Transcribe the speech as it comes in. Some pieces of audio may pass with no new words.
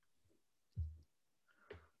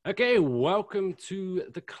Okay, welcome to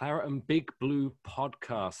the Claret and Big Blue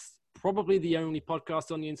podcast. Probably the only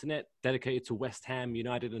podcast on the internet dedicated to West Ham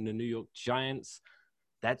United and the New York Giants.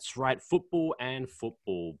 That's right, football and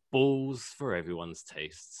football. Balls for everyone's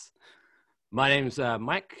tastes. My name's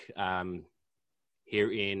Mike,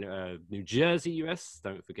 here in New Jersey, US.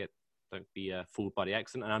 Don't be fooled by the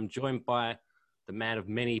accent. And I'm joined by the man of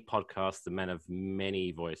many podcasts, the man of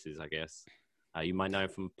many voices, I guess. You might know him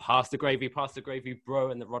from Pasta Gravy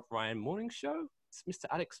Bro, and the Rod Ryan Morning Show. It's Mr.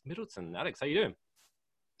 Alex Middleton. Alex, how you doing?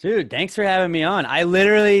 Dude, thanks for having me on. I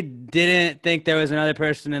literally didn't think there was another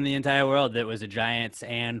person in the entire world that was a Giants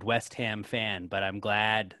and West Ham fan, but I'm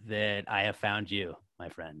glad that I have found you, my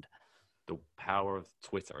friend. The power of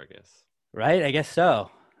Twitter, I guess. Right? I guess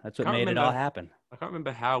so. That's what made it all happen. I can't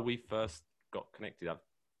remember how we first got connected.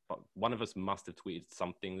 But one of us must have tweeted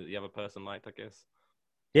something that the other person liked, I guess.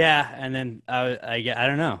 Yeah, and then I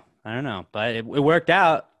don't know, but it worked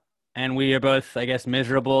out, and we are both, I guess,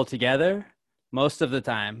 miserable together most of the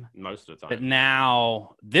time. But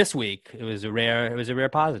now this week, it was a rare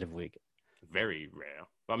positive week. Very rare.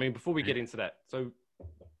 But I mean, before we get into that, so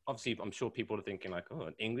obviously, I'm sure people are thinking like, oh,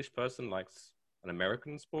 an English person likes an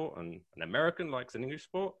American sport, and an American likes an English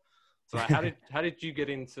sport. So like, how did you get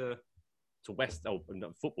into football,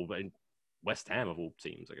 but in West Ham of all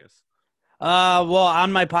teams, I guess? Well,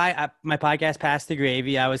 on my podcast, Pass the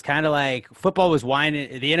Gravy, I was kind of like, football was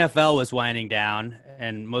winding, the NFL was winding down,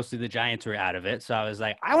 and mostly the Giants were out of it. So I was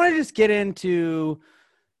like, I want to just get into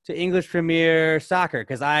English Premier Soccer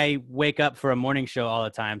because I wake up for a morning show all the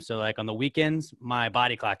time. So like on the weekends, my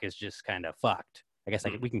body clock is just kind of fucked. I guess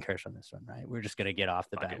we can curse on this one, right? We're just gonna get off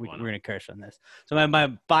the bat. We're gonna curse on this. So my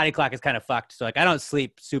body clock is kind of fucked. So like I don't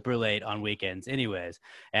sleep super late on weekends, anyways.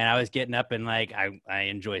 And I was getting up and like I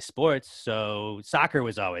enjoy sports, so soccer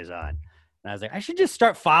was always on. And I was like, I should just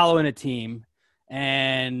start following a team,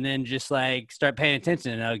 and then just like start paying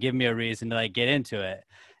attention, and it'll give me a reason to like get into it.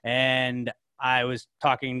 And I was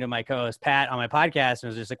talking to my co-host Pat on my podcast, and I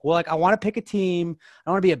was just like, well, like I want to pick a team. I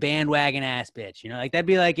don't want to be a bandwagon ass bitch, you know. Like that'd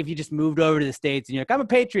be like if you just moved over to the States and you're like, I'm a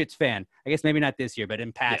Patriots fan. I guess maybe not this year, but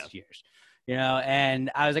in past years, you know.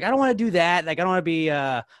 And I was like, I don't want to do that. Like I don't want to be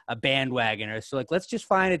a bandwagoner. So like, let's just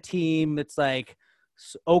find a team that's like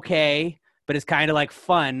okay, but it's kind of like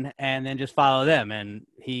fun, and then just follow them. And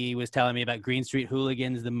he was telling me about Green Street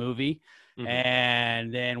Hooligans, the movie. Mm-hmm.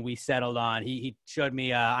 And then we settled on, he showed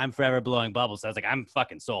me I'm Forever Blowing Bubbles. So I was like, I'm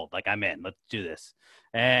fucking sold. Like, I'm in. Let's do this.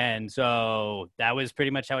 And so that was pretty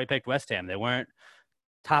much how we picked West Ham. They weren't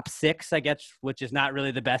top 6, I guess, which is not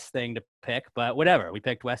really the best thing to pick, but whatever. We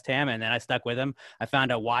picked West Ham, and then I stuck with them. I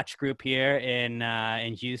found a watch group here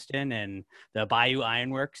in Houston, and the Bayou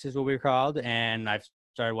Ironworks is what we were called. And I've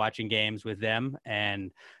started watching games with them. And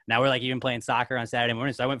now we're like even playing soccer on Saturday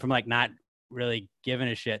morning. So I went from like not really giving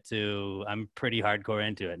a shit to I'm pretty hardcore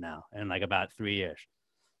into it now in like about 3 years.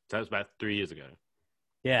 So that was about 3 years ago.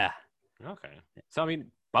 Yeah. Okay. So I mean,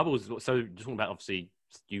 Bubbles. So just talking about, obviously,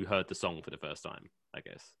 you heard the song for the first time, I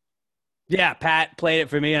guess. Yeah, Pat played it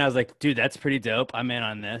for me, and I was like, dude, that's pretty dope. I'm in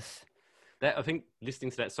on this. I think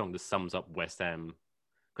listening to that song just sums up West Ham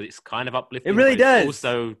because it's kind of uplifting. It really does. It's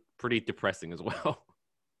also pretty depressing as well.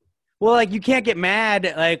 Well, like, you can't get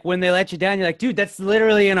mad, like, when they let you down. You're like, dude, that's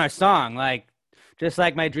literally in our song. Like, just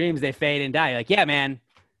like my dreams, they fade and die. You're like, yeah, man.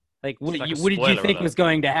 Like, what did you think was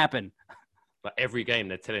going to happen? But every game,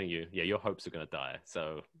 they're telling you, yeah, your hopes are going to die.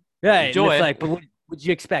 So, right. Enjoy it. Like, but what would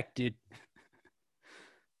you expect, dude?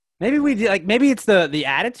 Maybe it's the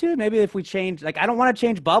attitude. Maybe if we change, like, I don't want to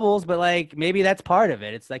change Bubbles, but, like, maybe that's part of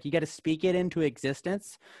it. It's like you got to speak it into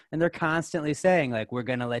existence, and they're constantly saying, like, we're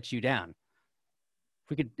going to let you down.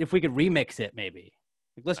 If we could remix it, maybe.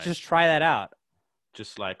 Like, let's just try that out.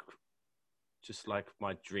 Just like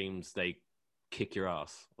my dreams, they kick your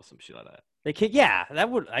ass or some shit like that. They kick, yeah. That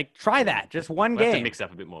would try that. Just one game. Have to mix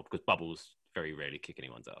up a bit more because Bubbles very rarely kick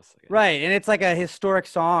anyone's ass. Right, and it's like a historic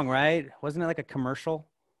song, right? Wasn't it like a commercial?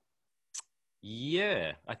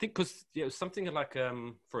 Yeah, I think because it was something like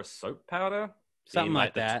for a soap powder, something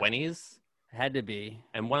like that. The 20s. It had to be.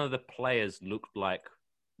 And one of the players looked like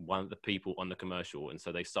one of the people on the commercial, and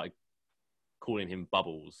so they started calling him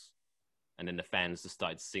Bubbles, and then the fans just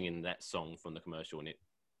started singing that song from the commercial, and it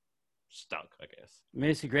stuck, I guess. I mean,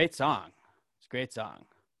 it's a great song. It's a great song.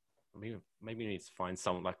 Maybe we need to find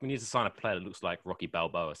someone, like, we need to sign a player that looks like Rocky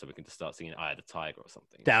Balboa so we can just start singing Eye of the Tiger or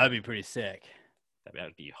something. That would be pretty sick. That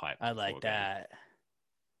would be hype. I like that.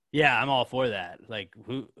 Yeah, I'm all for that. Like,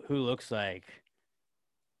 who looks like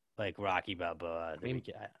Rocky Balboa? I mean,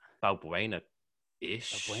 Balbuena.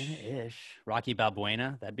 Balbuena-ish. Rocky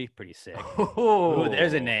Balbuena. That'd be pretty sick. Oh,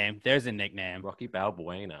 there's a name. There's a nickname. Rocky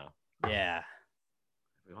Balbuena. Yeah.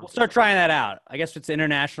 We'll start trying that out. I guess it's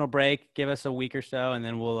international break. Give us a week or so, and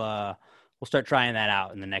then we'll start trying that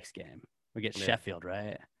out in the next game. We get Sheffield,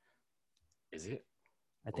 right? Is it?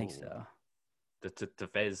 I think so. The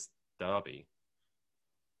Tevez derby.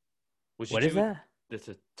 What is that?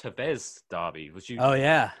 The Tevez derby. Was you? Oh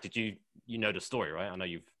yeah. Did you know the story, right? I know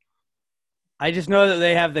you've. I just know that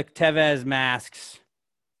they have the Tevez masks.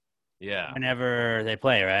 Yeah. Whenever they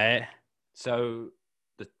play, right? So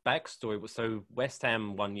the backstory was West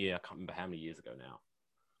Ham one year, I can't remember how many years ago now,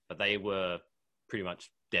 but they were pretty much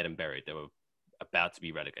dead and buried. They were about to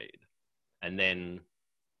be relegated. And then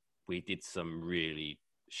we did some really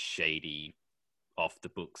shady off the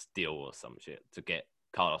books deal or some shit to get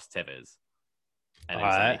Carlos Tevez. And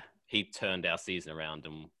then he turned our season around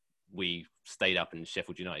and we stayed up and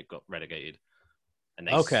Sheffield United got relegated. And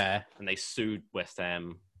they sued West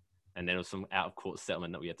Ham. And then there was some out-of-court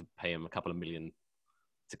settlement that we had to pay him a couple of million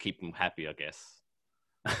to keep him happy, I guess.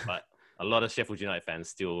 But a lot of Sheffield United fans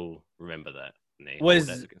still remember that.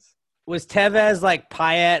 Was Tevez like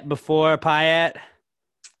Payet before Payet?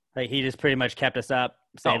 Like he just pretty much kept us up,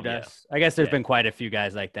 saved us. I guess there's been quite a few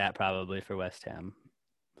guys like that probably for West Ham.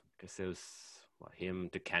 I guess it was him,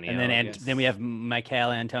 Di Canio. And then we have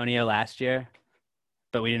Michael Antonio last year,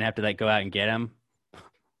 but we didn't have to like go out and get him.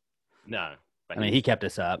 No. I mean, he kept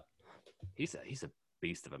us up. He's a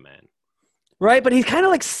beast of a man. Right, but he kind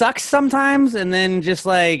of like sucks sometimes, and then just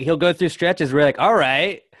like he'll go through stretches where like, all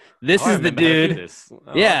right, this is the dude.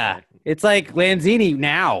 Yeah, okay. It's like Lanzini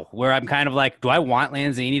now, where I'm kind of like, do I want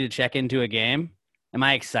Lanzini to check into a game? Am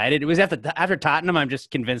I excited? It was after Tottenham, I'm just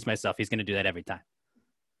convinced myself he's going to do that every time.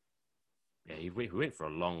 Yeah, he went for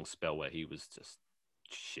a long spell where he was just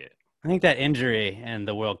shit. I think that injury and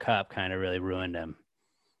the World Cup kind of really ruined him.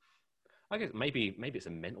 I guess maybe it's a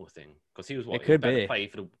mental thing because he was about to play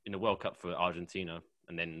in the World Cup for Argentina,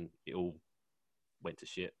 and then it all went to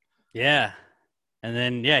shit. Yeah, and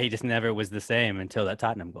then he just never was the same until that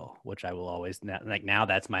Tottenham goal, which I will always like. Now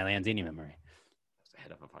that's my Lanzini memory. It's a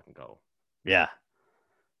head of a fucking goal. Yeah,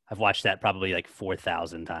 I've watched that probably like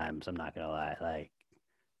 4,000 times. I'm not gonna lie. Like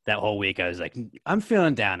that whole week, I was like, I'm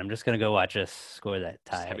feeling down. I'm just gonna go watch us score that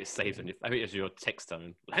tie. Just have it saved on your text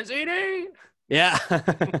tone, Lanzini. Yeah.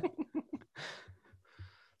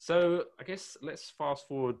 So I guess let's fast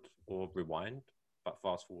forward or rewind, but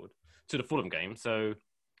fast forward to the Fulham game. So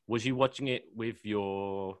was you watching it with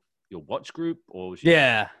your watch group or was you...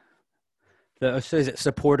 Yeah. So is it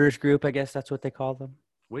supporters group? I guess that's what they call them.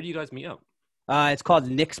 Where do you guys meet up? It's called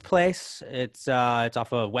Nick's Place. It's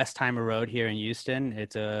off of Westheimer Road here in Houston.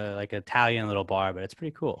 It's a like Italian little bar, but it's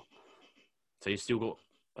pretty cool. So you still got...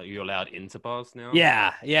 Are you allowed into bars now?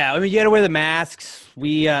 Yeah. I mean, you got to wear the masks.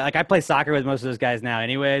 We I play soccer with most of those guys now,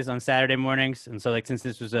 anyways, on Saturday mornings. And so, like, since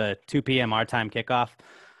this was a 2 p.m. our time kickoff,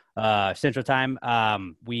 Central Time,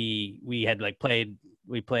 we had played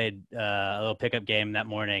a little pickup game that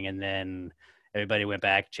morning, and then everybody went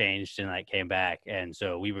back, changed, and came back, and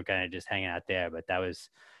so we were kind of just hanging out there. But that was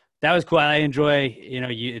cool. I enjoy,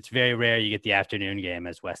 it's very rare you get the afternoon game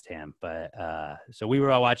as West Ham, but so we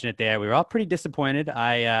were all watching it there. We were all pretty disappointed.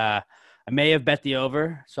 I may have bet the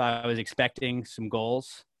over, so I was expecting some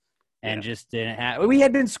goals and just didn't have. We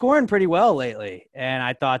had been scoring pretty well lately, and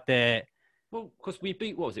I thought that. Well, because we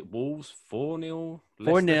beat, what was it, Wolves 4-0,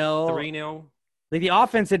 4-0, 3-0. Like the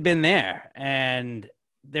offense had been there, and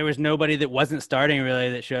there was nobody that wasn't starting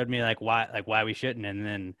really that showed me why we shouldn't. And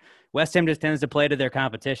then West Ham just tends to play to their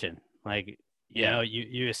competition.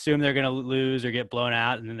 You assume they're going to lose or get blown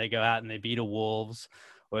out, and then they go out and they beat a Wolves,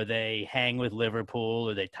 or they hang with Liverpool,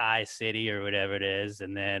 or they tie City or whatever it is,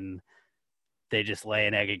 and then they just lay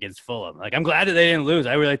an egg against Fulham. I'm glad that they didn't lose.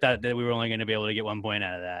 I really thought that we were only going to be able to get 1 point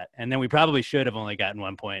out of that. And then we probably should have only gotten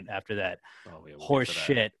 1 point after that horse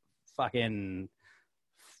shit fucking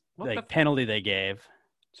penalty they gave.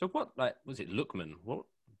 So what, was it Lookman?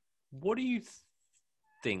 What do you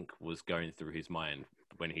think was going through his mind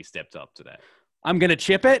when he stepped up to that? I'm going to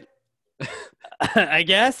chip it, I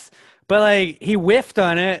guess. But, he whiffed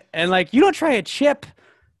on it. And, you don't try a chip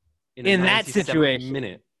in that situation.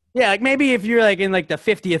 Minute. Yeah, maybe if you're, in, the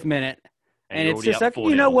 50th minute. And it's just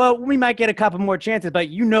we might get a couple more chances. But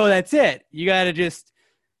that's it. You got to just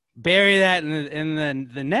bury that in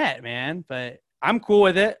the net, man. But I'm cool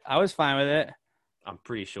with it. I was fine with it. I'm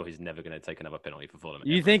pretty sure he's never going to take another penalty for Fulham.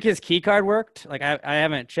 You think his key card worked? I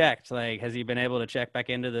haven't checked. Has he been able to check back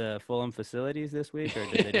into the Fulham facilities this week? Or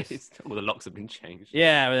did they just... All the locks have been changed.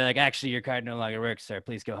 Yeah, they're actually, your card no longer works, sir.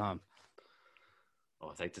 Please go home.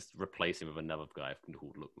 Oh, they just replace him with another guy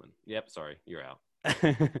called Lookman. Yep, sorry, you're out.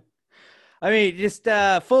 I mean, just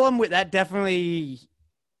Fulham, with that definitely...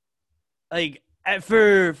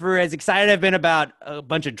 For as excited I've been about a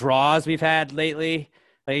bunch of draws we've had lately,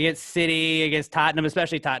 like against City, against Tottenham,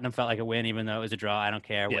 especially Tottenham felt like a win, even though it was a draw. I don't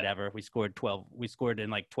care, whatever. We scored 12. We scored in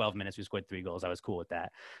like 12 minutes. We scored 3 goals. I was cool with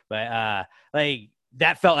that. But like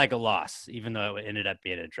that felt like a loss, even though it ended up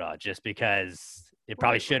being a draw, just because it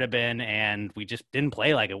probably should have been, and we just didn't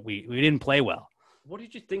play like it. We didn't play well. What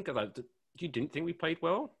did you think of that? You didn't think we played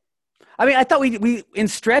well? I mean, I thought we in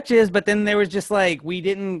stretches, but then there was just like we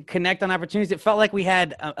didn't connect on opportunities. It felt like we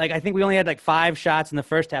had I think we only had like 5 shots in the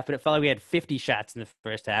first half, but it felt like we had 50 shots in the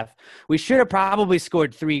first half. We should have probably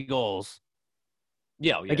scored 3 goals.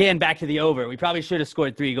 Yeah. Again, back to the over. We probably should have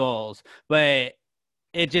scored 3 goals, but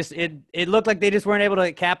it looked like they just weren't able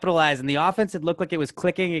to capitalize. And the offense, it looked like it was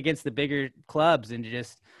clicking against the bigger clubs, and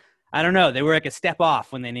just I don't know. They were like a step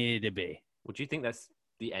off when they needed to be. Would you think that's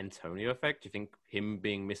the Antonio effect? Do you think him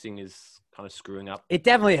being missing is kind of screwing up? It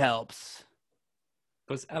definitely helps.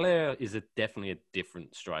 Because Allaire is definitely a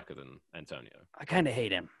different striker than Antonio. I kind of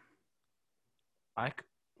hate him.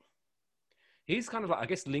 He's kind of like, I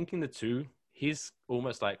guess, linking the two. He's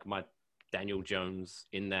almost like my Daniel Jones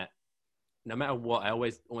in that no matter what, I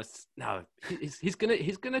always he's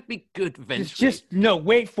gonna be good eventually. Just no,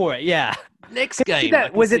 wait for it. Yeah. Next game.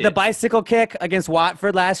 Was it the bicycle kick against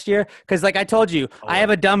Watford last year? Because like I told you, I have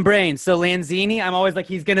a dumb brain. So Lanzini, I'm always like,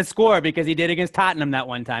 he's gonna score because he did against Tottenham that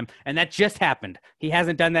one time, and that just happened. He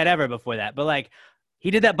hasn't done that ever before that. But like he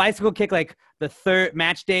did that bicycle kick like the third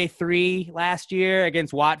match day 3 last year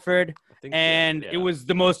against Watford. And it was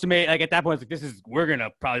the most amazing. Like at that point, it's like, we're going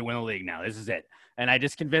to probably win the league now. This is it. And I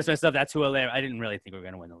just convinced myself that's who Allaire. I didn't really think we were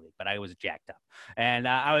going to win the league, but I was jacked up. And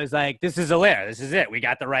I was like, this is Allaire. This is it. We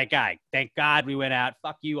got the right guy. Thank God we went out.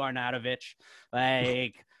 Fuck you, Arnautovic.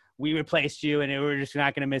 Like, we replaced you, and we were just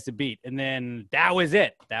not going to miss a beat. And then that was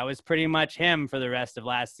it. That was pretty much him for the rest of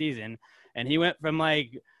last season. And he went from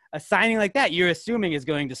like a signing like that, you're assuming is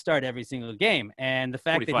going to start every single game. And the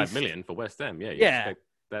fact that 45 million for West Ham. Yeah. Expect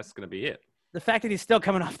that's going to be it. The fact that he's still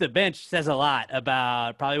coming off the bench says a lot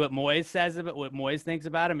about probably what Moyes says about what Moyes thinks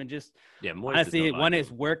about him, and just Moyes honestly, one is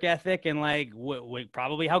work ethic and like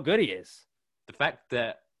probably how good he is. The fact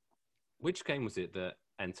that which game was it that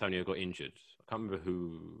Antonio got injured? I can't remember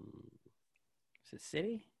who. Is it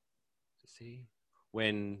City?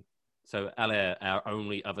 When Allaire, our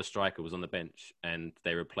only other striker, was on the bench, and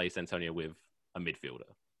they replaced Antonio with a midfielder,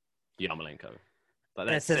 Yarmolenko. Like,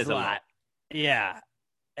 that says a lot. Yeah.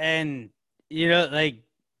 And, what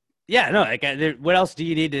else do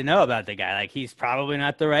you need to know about the guy? Like, he's probably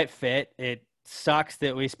not the right fit. It sucks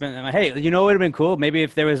that we spent them. Hey, what would have been cool? Maybe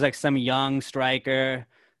if there was, like, some young striker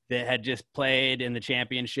that had just played in the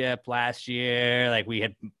championship last year, like we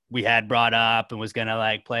had brought up and was going to,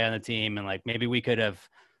 like, play on the team. And, like, maybe we could have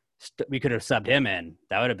subbed him in.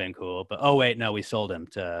 That would have been cool. But, oh, wait, no, we sold him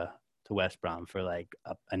to West Brom for, like,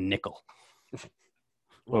 a nickel.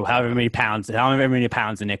 Well, however many pounds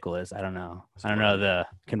a nickel is. I don't know. I don't know the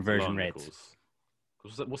conversion rates.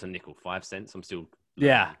 What's a nickel? 5 cents? I'm still.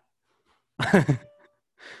 Yeah.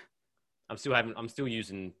 I'm still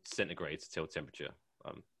using centigrade to tell temperature.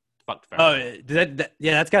 Fuck Fahrenheit.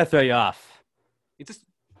 That's gotta throw you off. It just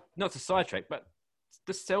not to sidetrack, but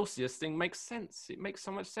the Celsius thing makes sense. It makes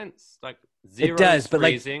so much sense. Like 0 is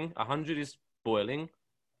freezing, 100 is boiling.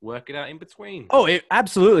 Work it out in between. Oh,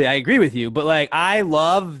 absolutely. I agree with you. But, like, I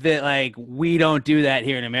love that, like, we don't do that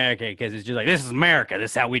here in America because it's just like, this is America. This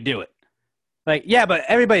is how we do it. Like, yeah, but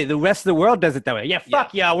the rest of the world does it that way. Yeah,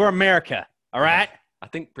 fuck yeah, we're America. All right? I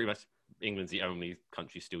think pretty much England's the only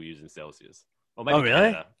country still using Celsius. Or maybe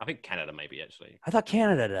really? Canada. I think Canada maybe, actually. I thought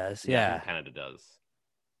Canada does. Yeah. I think Canada does.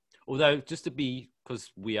 Although, just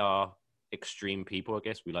because we are extreme people, I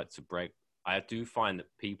guess, we like to brag. I do find that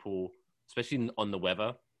people, especially on the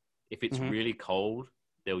weather, if it's really cold,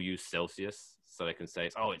 they'll use Celsius so they can say,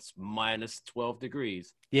 it's minus 12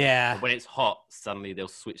 degrees. Yeah. But when it's hot, suddenly they'll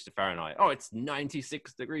switch to Fahrenheit. Oh, it's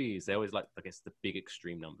 96 degrees. They always like, I guess, the big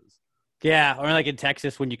extreme numbers. Yeah. Or like in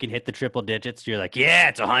Texas, when you can hit the triple digits, you're like, yeah,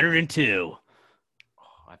 it's 102.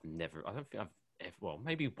 I don't think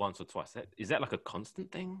maybe once or twice. Is that like a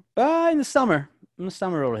constant thing? In the summer.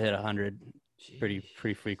 It'll hit 100 pretty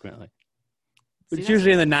frequently. But it's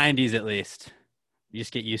usually in the 90s at least. You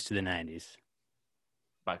just get used to the 90s.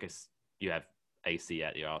 But I guess you have AC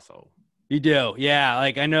at your arsehole. You do. Yeah.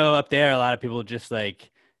 Like, I know up there, a lot of people just, like,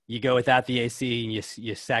 you go without the AC and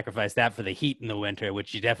you sacrifice that for the heat in the winter,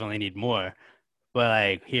 which you definitely need more. But,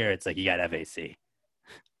 like, here, it's like you got to have AC.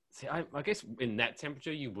 See, I guess in that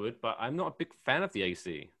temperature you would, but I'm not a big fan of the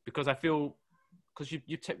AC because I feel because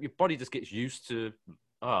your body just gets used to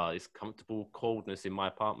this comfortable coldness in my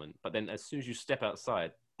apartment. But then as soon as you step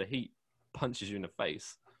outside, the heat punches you in the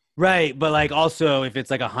face. Right, but like also if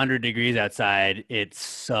it's like 100 degrees outside, it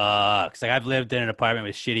sucks. Like I've lived in an apartment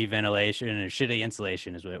with shitty ventilation and shitty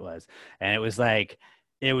insulation is what it was. And it was like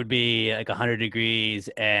it would be like 100 degrees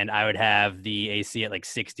and I would have the AC at like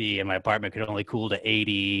 60 and my apartment could only cool to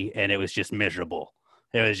 80 and it was just miserable.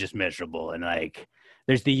 It was just miserable. And like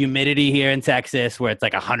there's the humidity here in Texas where it's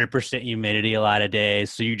like 100% humidity a lot of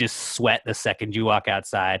days. So you just sweat the second you walk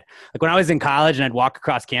outside. Like when I was in college and I'd walk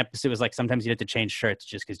across campus, it was like sometimes you'd have to change shirts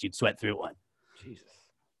just because you'd sweat through one. Jesus.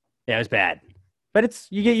 Yeah, it was bad. But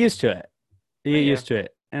you get used to it. You get used to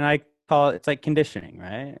it. And I call it's like conditioning,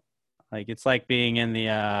 right? Like it's like being in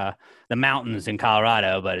the mountains in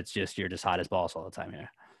Colorado, but it's just you're just hot as balls all the time here.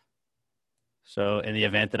 So in the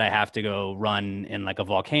event that I have to go run in like a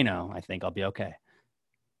volcano, I think I'll be okay.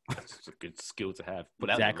 It's a good skill to have. Put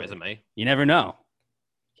that on your resume. You never know.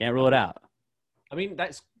 Can't rule it out. I mean,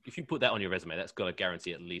 if you put that on your resume, that's got to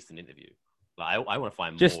guarantee at least an interview. Like, I want to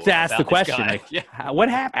find just more to ask the question. Like, yeah. What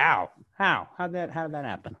happened? How did that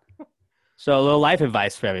happen? So a little life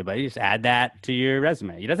advice for everybody: just add that to your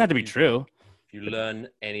resume. It doesn't have to be true. If you learn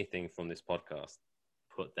anything from this podcast,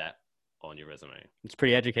 put that on your resume. It's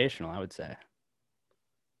pretty educational, I would say.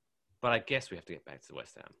 But I guess we have to get back to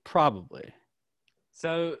West Ham. Probably.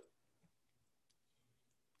 So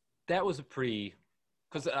that was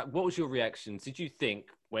because what was your reaction? Did you think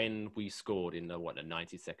when we scored in the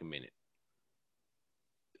 92nd minute?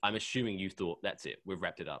 I'm assuming you thought that's it. We've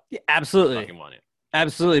wrapped it up. Yeah, absolutely. We fucking won it.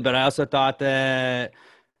 Absolutely. But I also thought that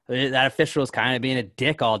official was kind of being a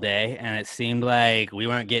dick all day, and it seemed like we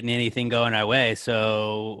weren't getting anything going our way.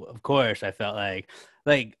 So of course I felt like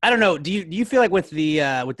I don't know. Do you feel like with the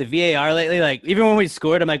VAR lately, like even when we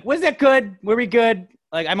scored, I'm like, was that good? Were we good?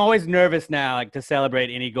 Like I'm always nervous now, like to celebrate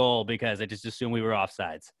any goal because I just assume we were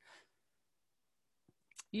offsides.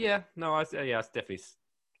 Yeah, no, I definitely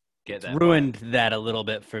get that. It's ruined that a little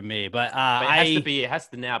bit for me, but it has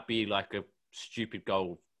to now be like a stupid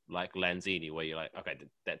goal like Lanzini, where you're like, okay,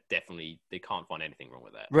 that definitely they can't find anything wrong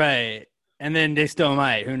with that, right? And then they still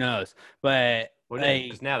might. Who knows? But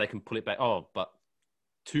because now they can pull it back. Oh, but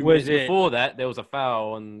 2 minutes before that, there was a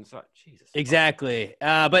foul, and it's like, Jesus. Exactly.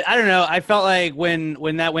 But I don't know. I felt like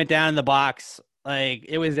when that went down in the box, like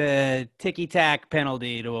it was a ticky-tack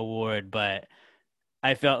penalty to award, but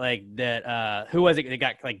I felt like that who was it? They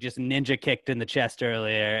got like just ninja kicked in the chest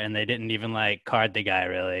earlier, and they didn't even like card the guy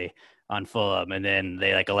really on Fulham, and then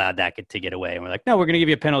they like allowed that to get away, and we're like, no, we're gonna give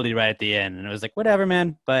you a penalty right at the end, and it was like, whatever,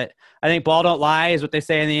 man. But I think ball don't lie is what they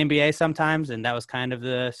say in the NBA sometimes, and that was kind of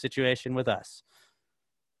the situation with us.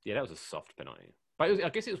 Yeah, that was a soft penalty, but I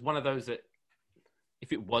guess it was one of those that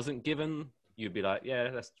if it wasn't given, you'd be like, yeah,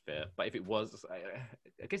 that's fair. But if it was,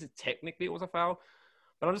 I guess technically it was a foul.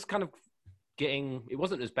 But I'm just kind of it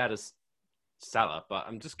wasn't as bad as Salah, but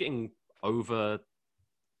I'm just getting over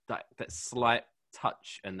that slight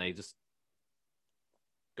touch, and they just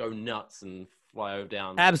go nuts and fly over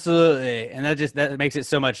down. Absolutely, and that makes it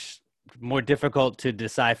so much more difficult to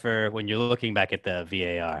decipher when you're looking back at the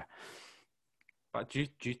VAR. But do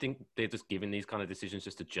you think they're just giving these kind of decisions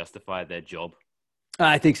just to justify their job?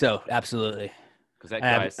 I think so, absolutely. Because that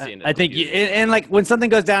guy is sitting. I think and like when something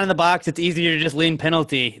goes down in the box, it's easier to just lean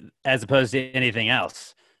penalty as opposed to anything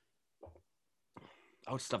else.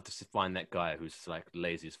 I would just love to find that guy who's like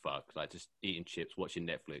lazy as fuck, like just eating chips, watching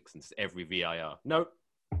Netflix, and just every VAR. Nope,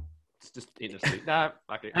 it's just eating sleep. Nah,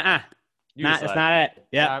 fuck it. That's not it.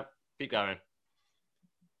 Yeah, nah, keep going.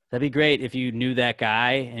 That'd be great if you knew that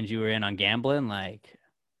guy and you were in on gambling. Like,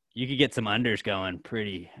 you could get some unders going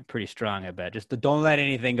pretty strong. I bet. Just don't let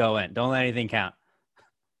anything go in. Don't let anything count.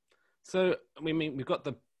 So, I mean, we've got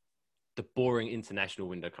the boring international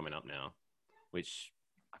window coming up now, which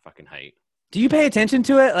I fucking hate. Do you pay attention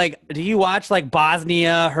to it? Like, do you watch like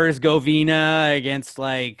Bosnia Herzegovina against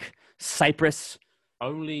like Cyprus?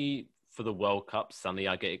 Only for the World Cup. Suddenly,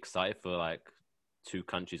 I get excited for like two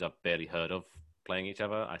countries I've barely heard of playing each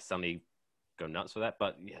other. I suddenly go nuts for that.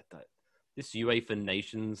 But yeah, this UEFA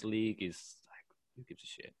Nations League is like, who gives a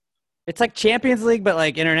shit? It's like Champions League, but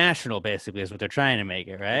like international, basically, is what they're trying to make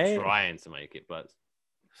it, right? They're trying to make it, but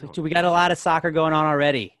we got a lot of soccer going on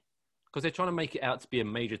already. Because they're trying to make it out to be a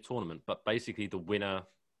major tournament, but basically the winner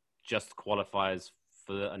just qualifies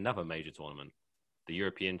for another major tournament, the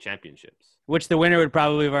European Championships. Which the winner would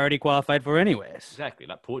probably have already qualified for anyways. Exactly.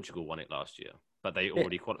 Like Portugal won it last year, but they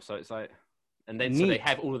already qualified. So it's like, and then so they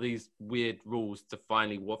have all of these weird rules to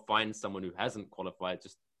finally find someone who hasn't qualified.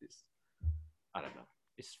 I don't know.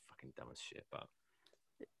 It's fucking dumb as shit, but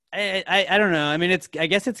I don't know. I mean, I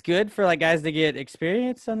guess it's good for like guys to get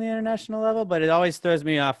experience on the international level, but it always throws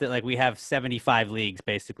me off that like we have 75 leagues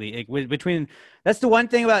basically between. That's the one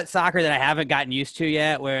thing about soccer that I haven't gotten used to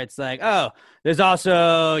yet, where it's like, oh, there's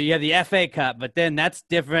also you have the FA Cup, but then that's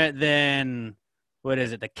different than what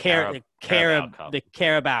is it? The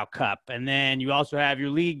Carabao Cup, and then you also have your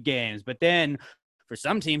league games, but then for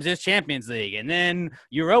some teams, it's Champions League, and then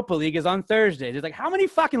Europa League is on Thursday. There's like, how many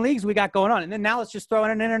fucking leagues we got going on? And then now let's just throw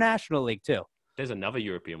in an international league too. There's another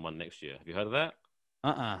European one next year. Have you heard of that?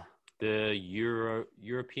 The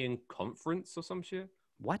European Conference or some shit.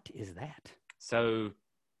 What is that? So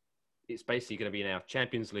it's basically going to be now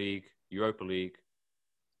Champions League, Europa League,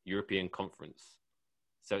 European Conference.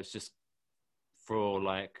 So it's just for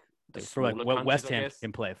like what West Ham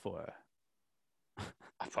can play for.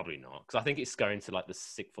 Probably not, because I think it's going to like the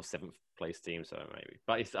 6th or 7th place team, so maybe.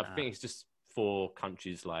 But I think it's just for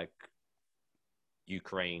countries like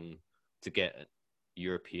Ukraine to get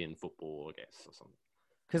European football, I guess, or something.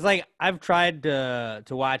 Because like I've tried to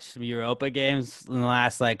watch some Europa games in the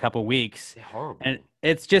last like couple weeks. They're horrible, and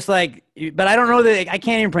it's just like, but I don't know that I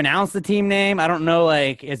can't even pronounce the team name. I don't know,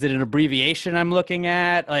 like, is it an abbreviation I'm looking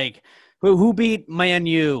at? Like, who beat Man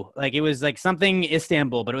U? Like, it was like something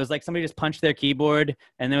Istanbul, but it was like somebody just punched their keyboard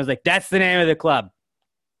and it was like, that's the name of the club.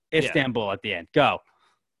 Istanbul at the end. Go.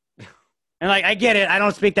 And like, I get it. I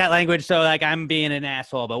don't speak that language. So like, I'm being an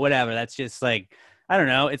asshole, but whatever. That's just like, I don't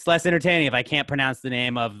know. It's less entertaining if I can't pronounce the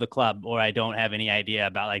name of the club or I don't have any idea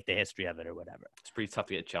about like the history of it or whatever. It's pretty tough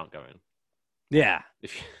to get a chant going. Yeah.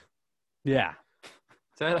 Yeah.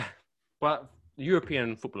 So, but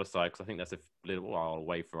European football aside, because I think that's a little while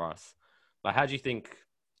away for us. Like, how do you think,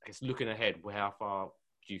 I guess looking ahead, how far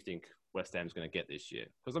do you think West Ham's going to get this year?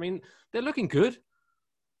 Because, I mean, they're looking good,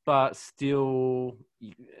 but still,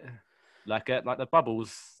 like the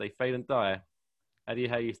bubbles, they fade and die. How do you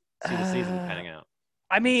see the season panning out?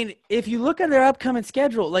 I mean, if you look at their upcoming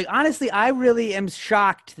schedule, like, honestly, I really am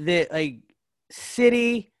shocked that, like,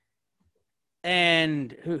 City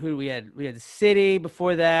and who we had City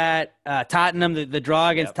before that, Tottenham, the draw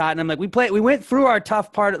against Tottenham. Like we went through our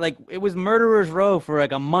tough part. Like it was murderer's row for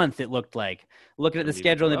like a month. It looked like looking at the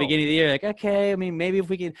schedule in the beginning of the year. Like, okay, I mean, maybe if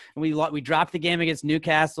we can, and we dropped the game against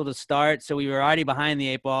Newcastle to start. So we were already behind the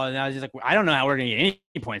 8 ball. And I was just like, I don't know how we're going to get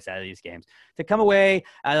any points out of these games. To come away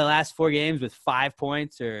out of the last 4 games with 5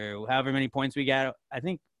 points or however many points we got, I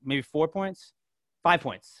think maybe 4 points, 5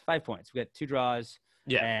 points, 5 points. We got 2 draws.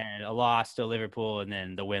 Yeah, and a loss to Liverpool, and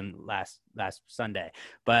then the win last Sunday,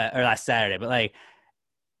 or last Saturday. But like,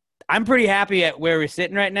 I'm pretty happy at where we're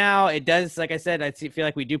sitting right now. It does, like I said, I feel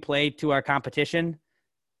like we do play to our competition,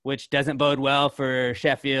 which doesn't bode well for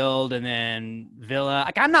Sheffield and then Villa.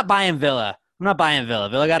 Like, I'm not buying Villa.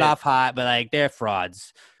 Villa got off hot, but like they're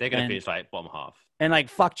frauds. They're gonna finish like bottom half. And like,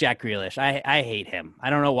 fuck Jack Grealish. I hate him. I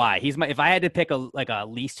don't know why. If I had to pick a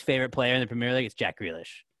least favorite player in the Premier League, it's Jack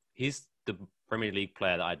Grealish. He's the Premier League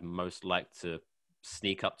player that I'd most like to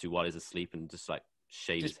sneak up to while he's asleep and just like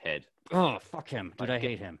shave his head. Oh, fuck him. Dude, I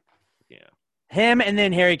hate him. Yeah. Him and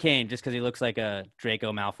then Harry Kane, just because he looks like a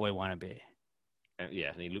Draco Malfoy wannabe. And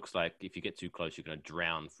he looks like if you get too close, you're going to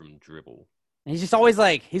drown from dribble. And he's just always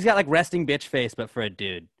like, he's got like resting bitch face, but for a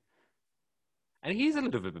dude. And he's a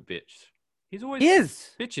little bit of a bitch. He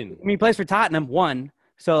is bitching. I mean, he plays for Tottenham, one.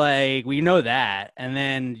 So like we know that, and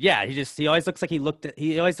then he always looks like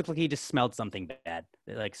he just smelled something bad.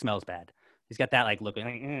 It like smells bad. He's got that like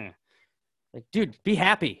looking like dude, be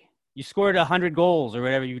happy. You scored 100 goals or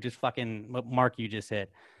whatever you just fucking mark you just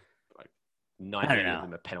hit. Like 90 of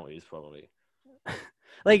them are penalties probably.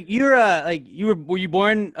 Like were you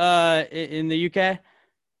born in the UK?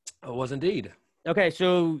 I was indeed. Okay,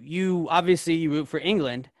 so you root for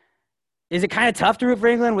England. Is it kind of tough to root for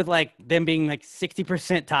England with like them being like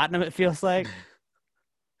 60% Tottenham? It feels like.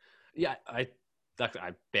 Yeah, I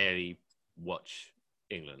barely watch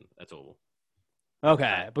England at all.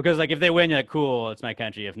 Okay, because like if they win, you're like, cool, it's my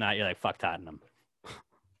country. If not, you're like, fuck Tottenham.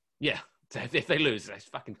 Yeah, if they lose, it's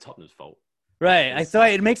fucking Tottenham's fault. Right. So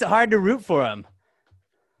it makes it hard to root for them.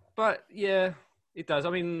 But yeah, it does.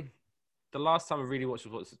 I mean, the last time I really watched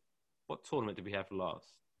what tournament did we have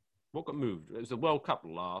last? What got moved? It was the World Cup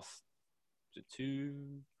last. Was it 2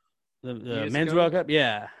 the men's World Cup?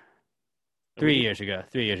 Yeah. 3 years ago,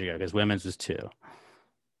 because women's was 2.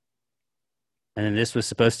 And then this was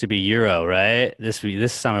supposed to be Euro, right? This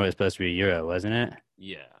summer was supposed to be Euro, wasn't it?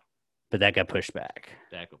 Yeah. But that got pushed back.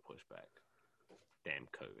 Damn COVID.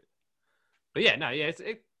 But yeah,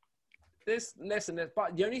 there's less and less.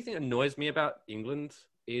 But the only thing that annoys me about England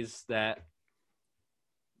is that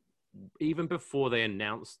even before they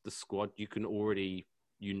announce the squad, you can already,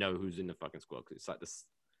 who's in the fucking squad. Because it's like this,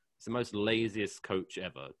 It's the most laziest coach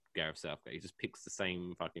ever, Gareth Southgate. He just picks the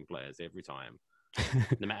same fucking players every time,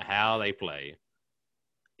 no matter how they play.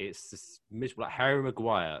 It's just miserable. Like Harry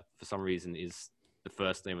Maguire, for some reason, is the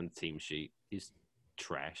first name on the team sheet. He's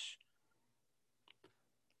trash.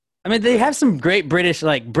 I mean, they have some great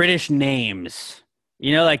British names.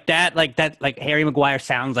 You know, like Harry Maguire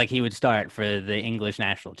sounds like he would start for the English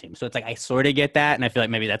national team. So it's like I sort of get that, and I feel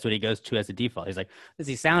like maybe that's what he goes to as a default. He's like, does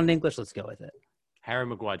he sound English? Let's go with it. Harry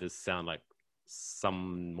Maguire does sound like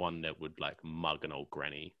someone that would like mug an old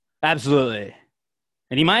granny. Absolutely.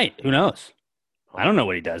 And he might. Who knows? I don't know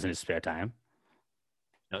what he does in his spare time.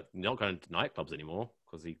 Not going to nightclubs anymore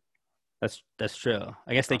because he. That's true.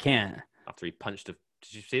 I guess they can't. After he punched a.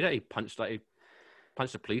 Did you see that? He punched a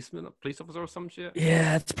police officer or some shit.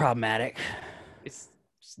 Yeah, it's problematic. It's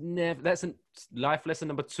never. That's a life lesson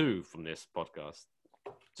number 2 from this podcast.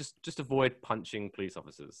 Just avoid punching police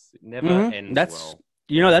officers. It never ends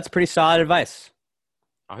well. That's pretty solid advice.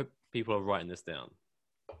 I hope people are writing this down.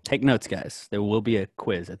 Take notes, guys. There will be a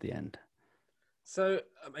quiz at the end. So,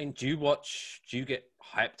 I mean, do you get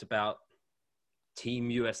hyped about Team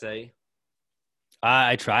USA?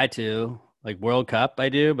 I try to. Like World Cup, I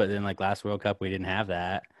do, but then like last World Cup, we didn't have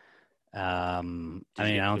that.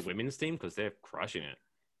 The women's team because they're crushing it.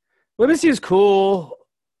 Women's team is cool.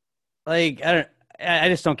 Like I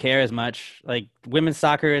just don't care as much. Like women's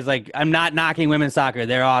soccer is like I'm not knocking women's soccer;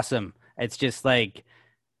 they're awesome. It's just like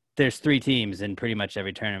there's 3 teams in pretty much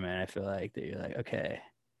every tournament. I feel like that you're like, okay,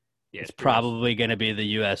 it's probably going to be the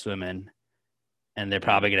U.S. women, and they're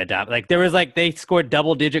probably going to adopt. Like there was like they scored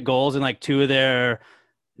double-digit goals in like 2 of their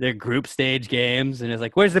group stage games, and it's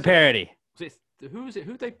like, where's the parity? Who was it?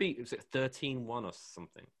 Who they beat? Was it 13-1 or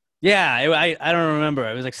something? Yeah, I don't remember.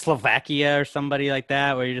 It was like Slovakia or somebody like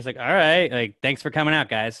that, where you're just like, all right, like thanks for coming out,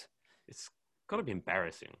 guys. It's got to be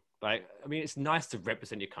embarrassing. Like, I mean, it's nice to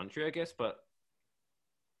represent your country, I guess, but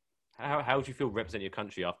how would you feel representing your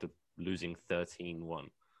country after losing 13-1?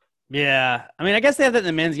 Yeah, I mean, I guess they have that in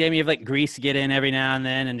the men's game. You have like Greece get in every now and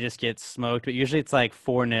then and just get smoked, but usually it's like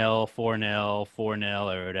 4-0, 4-0,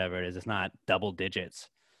 4-0, or whatever it is. It's not double digits.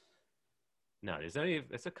 No, there's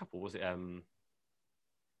a couple. Was it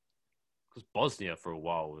because Bosnia for a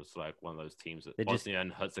while was like one of those teams that Bosnia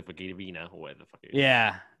and Herzegovina or whatever the fuck it is.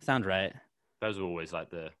 Yeah, sounds right. Those were always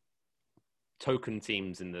like the token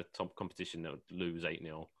teams in the top competition that would lose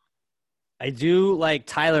 8-0. I do like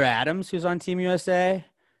Tyler Adams, who's on Team USA.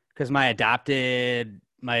 Because my adopted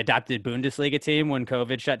Bundesliga team when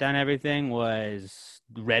COVID shut down everything was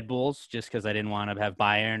Red Bulls, just because I didn't want to have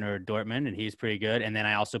Bayern or Dortmund, and he's pretty good. And then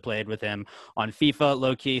I also played with him on FIFA,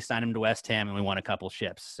 low key, signed him to West Ham, and we won a couple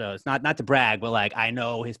ships. So it's not to brag, but like I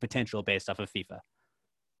know his potential based off of FIFA.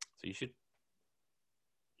 So you should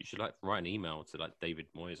like write an email to like David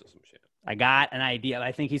Moyes or some shit. I got an idea, but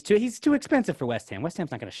I think he's too expensive for West Ham. West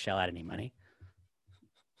Ham's not going to shell out any money.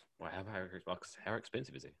 Well, how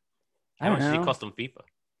expensive is he? How much did he cost on FIFA?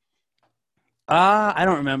 I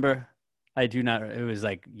don't remember. I do not. It was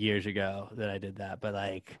like years ago that I did that. But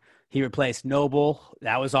like he replaced Noble.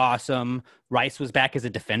 That was awesome. Rice was back as a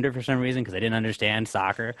defender for some reason because I didn't understand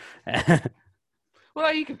soccer.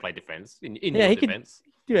 Well, he can play defense in your defense.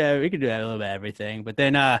 Yeah, we could do that a little bit of everything. But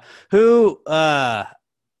then who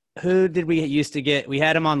did we used to get? We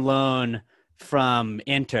had him on loan from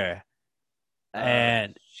Inter.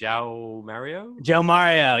 And João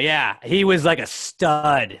Mario, yeah, he was like a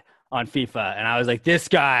stud on FIFA, and I was like, this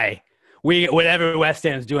guy, whatever West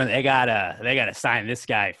Ham's doing, they gotta sign this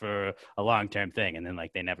guy for a long-term thing, and then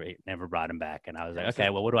like they never brought him back, and I was like, okay,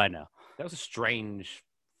 well, what do I know? That was a strange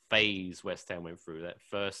phase West Ham went through. That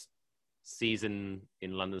first season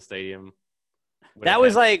in London Stadium, that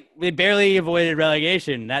was like they barely avoided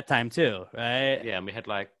relegation that time too, right? Yeah, and we had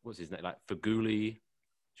like what's his name, like Faguli.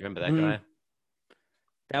 Do you remember that guy?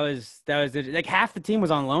 That was like half the team was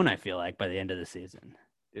on loan. I feel like by the end of the season,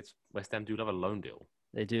 it's West Ham do love a loan deal.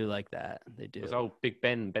 They do like that. They do. Oh, Big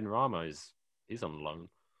Ben Ramos, he's on loan.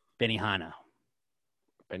 Benny Hanna.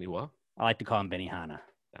 Benny what? I like to call him Benny Hanna.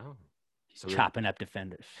 Oh, he's chopping up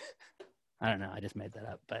defenders. I don't know. I just made that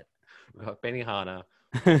up, but we got Benny Hanna.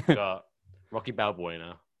 We got Rocky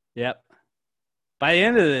Balbuena. Yep. By the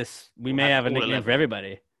end of this, we may have a nickname for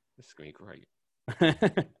everybody. This is gonna be great.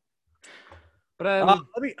 But I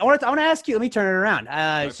want to ask you. Let me turn it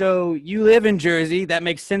around. So you live in Jersey. That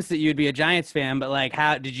makes sense that you'd be a Giants fan. But like,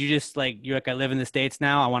 how did you just like? You're like, I live in the States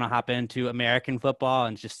now. I want to hop into American football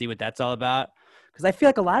and just see what that's all about. Because I feel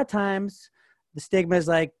like a lot of times the stigma is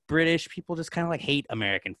like British people just kind of like hate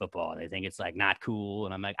American football. They think it's like not cool.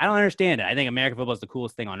 And I'm like, I don't understand it. I think American football is the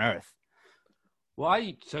coolest thing on earth. Well,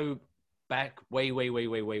 so back way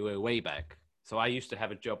back. So I used to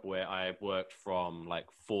have a job where I worked from like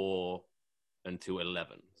 4 until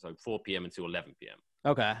 11. So 4 p.m. until 11 p.m.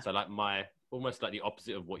 Okay. So like almost like the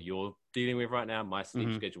opposite of what you're dealing with right now. My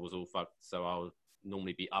sleep schedule was all fucked. So I would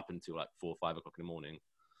normally be up until like 4 or 5 o'clock in the morning,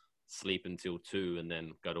 sleep until 2, and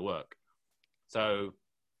then go to work. So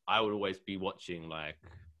I would always be watching like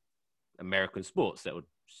American sports that would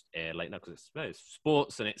air late night because it's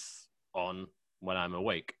sports and it's on when I'm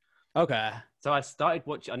awake. Okay. So I started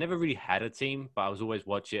watching. I never really had a team, but I was always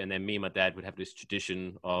watching. And then me and my dad would have this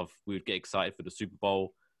tradition of we would get excited for the Super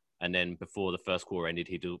Bowl, and then before the first quarter ended,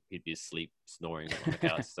 he'd be asleep, snoring on the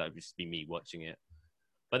couch. So it'd just be me watching it.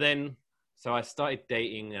 But then, so I started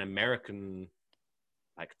dating an American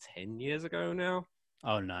like 10 years ago now.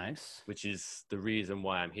 Oh, nice. Which is the reason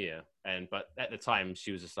why I'm here. But at the time,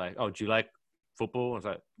 she was just like, "Oh, do you like football?" I was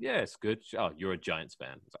like, "Yeah, it's good." "Oh, you're a Giants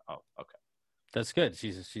fan." I was like, "Oh, okay." That's good.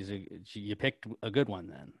 You picked a good one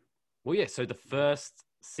then. Well, yeah. So the first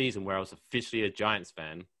season where I was officially a Giants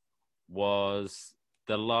fan was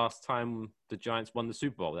the last time the Giants won the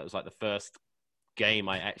Super Bowl. That was like the first game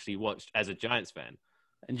I actually watched as a Giants fan.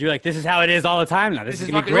 And you're like, this is how it is all the time now. This is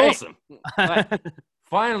gonna be fucking great. Awesome. Like,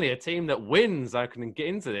 finally, a team that wins. I can get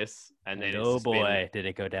into this. And then oh boy, did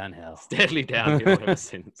it go downhill. Steadily downhill ever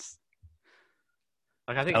since.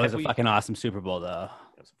 Like I think that was a fucking awesome Super Bowl, though.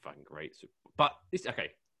 That was a fucking great Super Bowl. But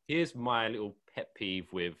okay. Here's my little pet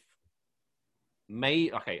peeve with I'm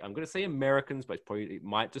going to say Americans, but it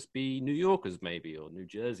might just be New Yorkers maybe, or New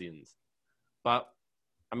Jerseyans. But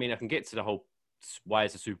I mean, I can get to the whole, why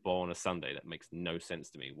is the Super Bowl on a Sunday? That makes no sense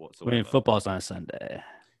to me whatsoever. I mean, football's on a Sunday.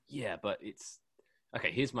 Yeah, but it's,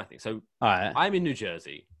 okay, here's my thing. So all right. I'm in New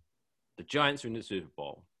Jersey. The Giants are in the Super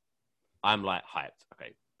Bowl. I'm like hyped.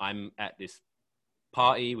 Okay, I'm at this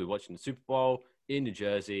party. We're watching the Super Bowl in New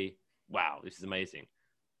Jersey. Wow, this is amazing.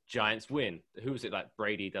 Giants win. Who was it? Like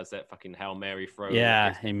Brady does that fucking Hail Mary throw.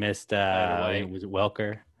 Yeah, he missed. Was it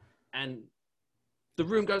Welker? And the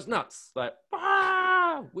room goes nuts. Like,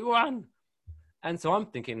 we won. And so I'm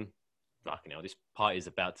thinking, fucking hell, this party is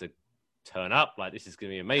about to turn up. Like, this is going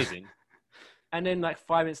to be amazing. And then, like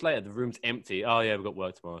 5 minutes later, the room's empty. Oh yeah, we've got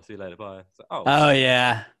work tomorrow. See you later. Bye. Like, oh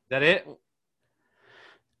yeah. Is that it?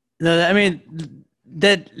 No, I mean.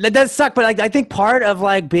 That does suck, but like I think part of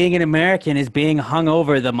like being an American is being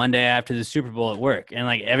hungover the Monday after the Super Bowl at work, and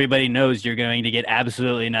like everybody knows you're going to get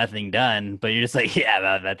absolutely nothing done, but you're just like, yeah,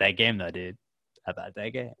 about that game though, dude. About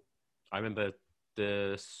that game. I remember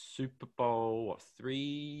the Super Bowl 3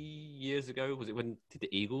 years ago. Was it when did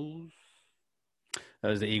the Eagles? That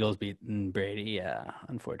was the Eagles beating Brady. Yeah,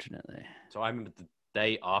 unfortunately. So I remember the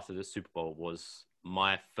day after the Super Bowl was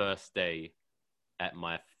my first day at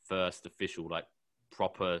my first official like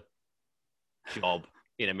proper job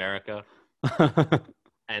in America.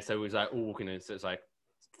 And so it was like all walking in. So it's like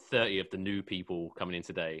 30 of the new people coming in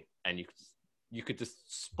today. And you could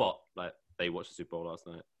just spot like they watched the Super Bowl last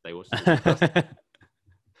night. They watched the Super Bowl last night.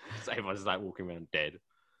 So everyone's just like walking around dead.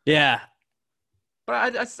 Yeah. But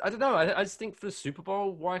I don't know. I just think for the Super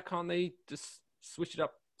Bowl, why can't they just switch it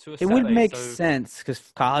up to a It Saturday? would make sense because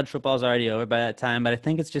college football's already over by that time. But I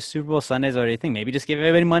think it's just Super Bowl Sunday's already a thing. Maybe just give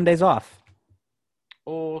everybody Mondays off.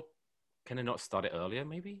 Or can they not start it earlier,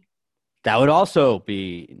 maybe? That would also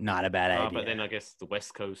be not a bad idea. But then I guess the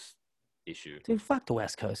West Coast issue. Dude, fuck the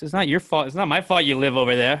West Coast. It's not your fault. It's not my fault you live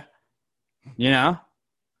over there. You know?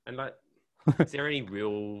 And like, is there any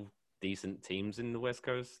real decent teams in the West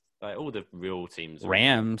Coast? Like all the real teams.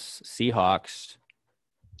 Rams, Seahawks.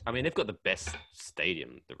 I mean, they've got the best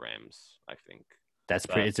stadium, the Rams, I think.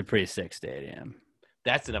 It's a pretty sick stadium.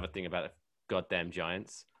 That's another thing about the goddamn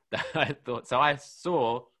Giants. I thought so. I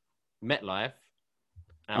saw MetLife,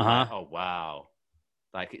 and I'm like, oh wow,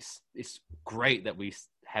 like it's great that we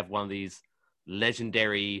have one of these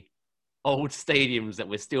legendary old stadiums that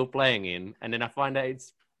we're still playing in, and then I find out it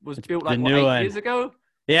was built like 8 years ago.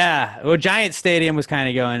 Yeah, well, Giant Stadium was kind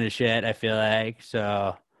of going to shit. I feel like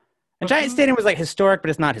so. And Giant Stadium was like historic, but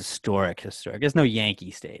it's not historic. There's no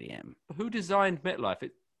Yankee Stadium. Who designed MetLife?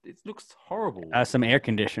 It looks horrible. Some air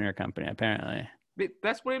conditioner company, apparently.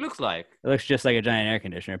 That's what it looks like. It looks just like a giant air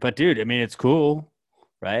conditioner. But dude, I mean, it's cool,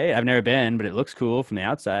 right? I've never been, but it looks cool from the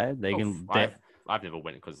outside. I've never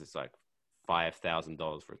went because it's like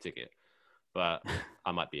 $5,000 for a ticket, but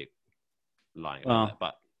I might be lying about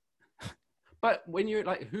that. But when you're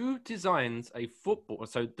like, who designs a football?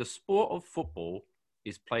 So the sport of football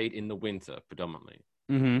is played in the winter predominantly.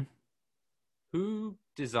 Mm-hmm. Who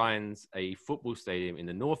designs a football stadium in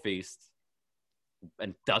the Northeast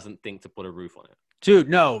and doesn't think to put a roof on it? Dude,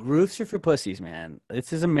 no, roofs are for pussies, man.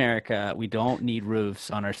 This is America. We don't need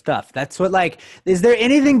roofs on our stuff. That's what, like, is there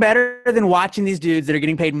anything better than watching these dudes that are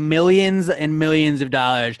getting paid millions and millions of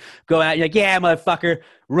dollars go out? You're like, yeah, motherfucker,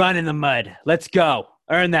 run in the mud. Let's go.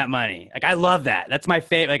 Earn that money. Like, I love that. That's my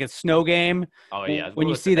favorite. Like a snow game. Oh yeah, When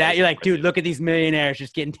you see that, you're like, dude, look at these millionaires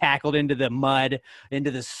just getting tackled into the mud,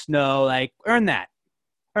 into the snow. Like, earn that.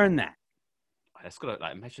 Earn that. That's gotta,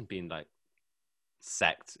 like, imagine being like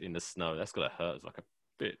sacked in the snow. That's gonna hurt like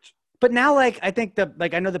a bitch. But now, like, I think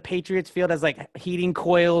I know the Patriots field has like heating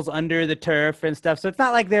coils under the turf and stuff. So it's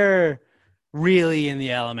not like they're really in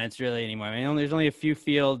the elements really anymore. I mean, there's only a few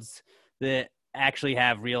fields that actually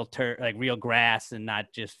have real turf, like real grass and not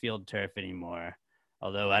just field turf anymore.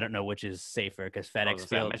 Although I don't know which is safer because FedEx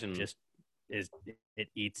Field just it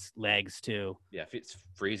eats legs too. Yeah, if it's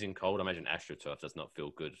freezing cold, I imagine AstroTurf does not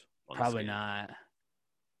feel good. Probably not.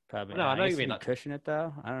 Probably no, not. I know you mean like cushion it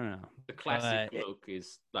though. I don't know. The classic look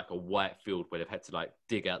is like a white field where they've had to like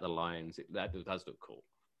dig out the lines. That does look cool.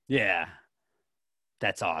 Yeah,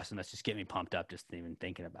 that's awesome. That's just getting me pumped up just even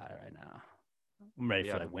thinking about it right now. I'm ready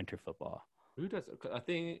for like winter football. Who does? I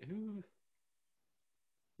think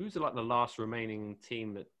who's like the last remaining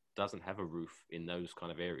team that doesn't have a roof in those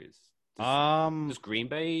kind of areas? Does Green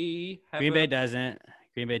Bay have Green Bay doesn't.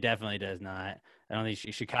 Green Bay definitely does not. I don't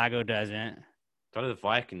think Chicago doesn't. I know the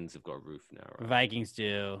Vikings have got a roof now, right? Vikings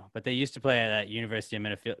do, but they used to play at University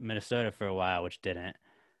of Minnesota for a while, which didn't.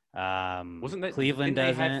 Wasn't that Cleveland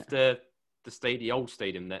doesn't? They have the old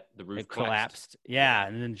stadium that the roof collapsed. Yeah,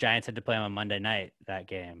 and then the Giants had to play on Monday night that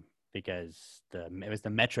game because it was the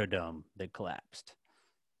Metrodome that collapsed.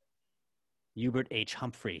 Hubert H.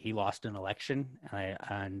 Humphrey, he lost an election,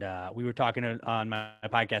 and we were talking on my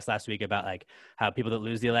podcast last week about like how people that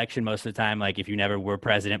lose the election most of the time, like if you never were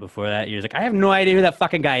president before that, you're like, I have no idea who that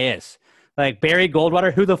fucking guy is. Like Barry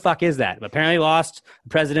Goldwater, who the fuck is that? But apparently lost the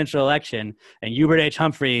presidential election, and Hubert H.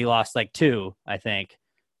 Humphrey lost like 2, I think.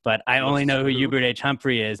 But I only know who Hubert H.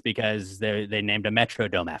 Humphrey is because they named a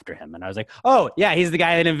Metrodome after him, and I was like, oh yeah, he's the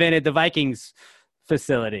guy that invented the Vikings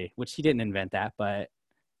facility, which he didn't invent that, but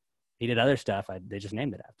he did other stuff. They just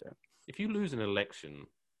named it after him. If you lose an election,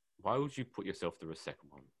 why would you put yourself through a second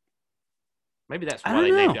one? Maybe that's why they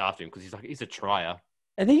named it after him, because he's a trier.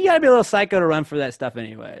 I think you gotta be a little psycho to run for that stuff,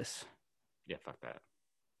 anyways. Yeah, fuck that.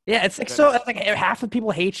 Yeah, it's like half of people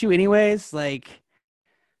hate you, anyways. Like,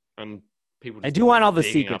 and people. I do want all the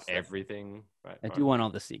secrets. Everything. Right, I do want all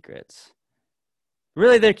the secrets.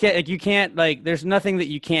 Really, you can't like. There's nothing that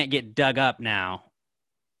you can't get dug up now.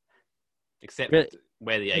 Except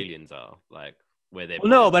where the aliens are, like where they're. Well,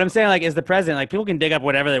 no, but I'm saying like as the president, like people can dig up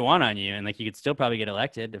whatever they want on you, and like you could still probably get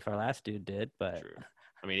elected if our last dude did. But true.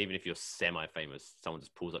 I mean, even if you're semi-famous, someone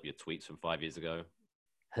just pulls up your tweets from 5 years ago.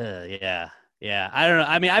 Yeah. I don't know.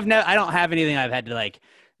 I mean, I don't have anything I've had to like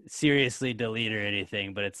seriously delete or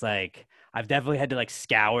anything, but it's like I've definitely had to like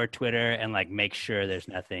scour Twitter and like make sure there's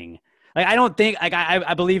nothing. Like I don't think like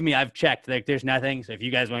I believe me, I've checked. Like there's nothing. So if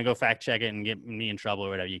you guys want to go fact check it and get me in trouble or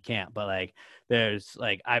whatever, you can't. But like there's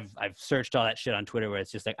like I've searched all that shit on Twitter where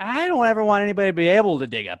it's just like I don't ever want anybody to be able to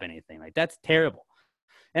dig up anything. Like that's terrible.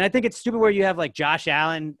 And I think it's stupid where you have like Josh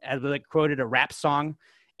Allen as like quoted a rap song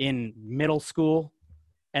in middle school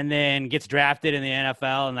and then gets drafted in the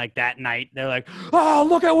NFL. And like that night they're like, oh,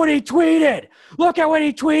 look at what he tweeted. Look at what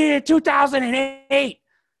he tweeted in 2008.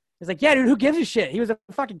 It's like, yeah, dude, who gives a shit? He was a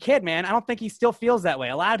fucking kid, man. I don't think he still feels that way.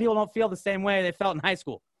 A lot of people don't feel the same way they felt in high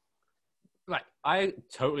school. Like, I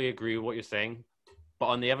totally agree with what you're saying. But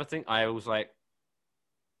on the other thing, I was like,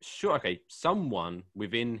 sure, okay, someone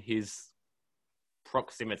within his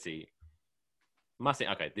proximity must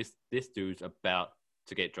think, okay, this dude's about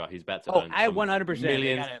to get drafted. He's about to earn I 100%.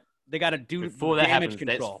 Millions. They got to do before that damage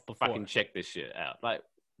happens, control. Let's fucking check this shit out. Like,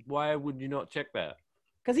 why would you not check that?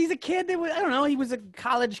 Because he's a kid that was, I don't know, he was a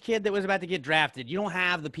college kid that was about to get drafted. You don't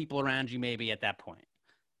have the people around you maybe at that point.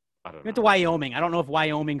 I don't know. You went to Wyoming. I don't know if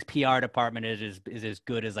Wyoming's PR department is as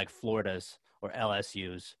good as like Florida's or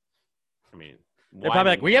LSU's. I mean, they're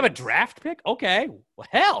probably like, we have a draft pick? Okay. Well,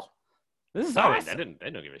 hell. This is awesome.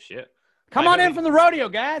 They don't give a shit. Come on in from the rodeo,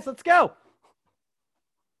 guys. Let's go.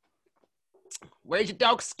 Where's your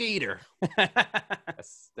dog Skeeter?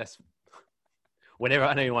 that's whenever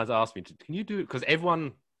anyone's asked me, can you do it? Because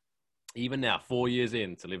everyone, even now, 4 years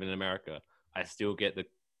in to living in America, I still get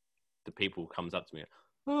the people who comes up to me.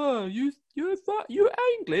 Oh, you're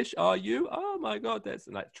English, are you? Oh my God, that's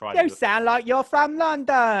and like try. You sound like you're from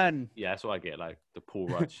London. Yeah, that's what I get, like the Paul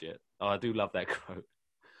Rudd shit. Oh, I do love that quote.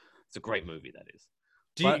 It's a great movie, that is.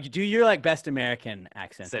 Do your like best American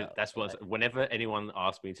accent? So that's what. Whenever anyone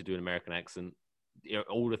asks me to do an American accent,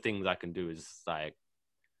 all the things I can do is like,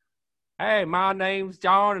 Hey, my name's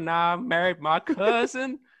John, and I married my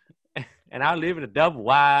cousin, and I live in a double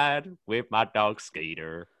wide with my dog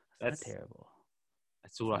Skeeter. That's not terrible.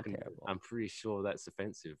 That's all I can. Terrible. I'm pretty sure that's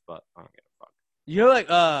offensive, but I don't give a fuck. You know,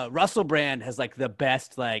 like Russell Brand has like the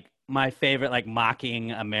best, like my favorite, like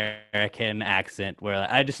mocking American accent. Where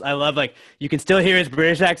I love like you can still hear his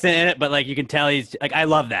British accent in it, but like you can tell he's like I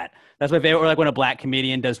love that. That's my favorite. Or like when a black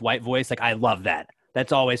comedian does white voice, like I love that.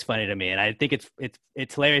 That's always funny to me, and I think it's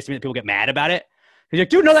hilarious to me that people get mad about it. He's like,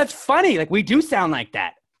 dude, no, that's funny. Like we do sound like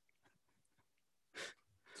that.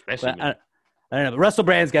 Especially. I don't know, but Russell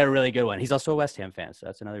Brand's got a really good one. He's also a West Ham fan, so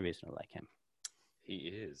that's another reason I like him. He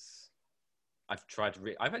is. I've tried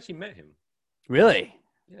to. I've actually met him. Really?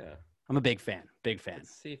 Yeah. I'm a big fan. Big fan.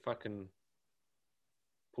 Let's see if I can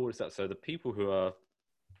pull this up. So the people who are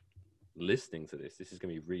listening to this is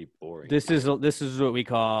going to be really boring. This is what we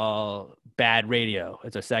call bad radio.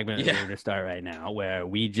 It's a segment that we're going to start right now where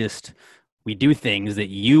we do things that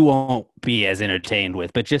you won't be as entertained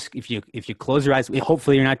with. But just if you close your eyes,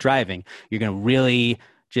 hopefully you're not driving. You're going to really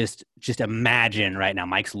just imagine right now.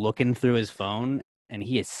 Mike's looking through his phone. And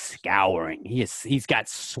he is scouring. He's got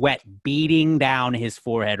sweat beating down his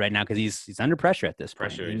forehead right now because he's under pressure at this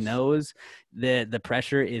point. He knows the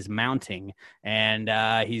pressure is mounting, and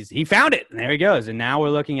he found it. And there he goes. And now we're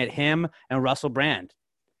looking at him and Russell Brand.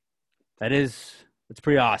 That's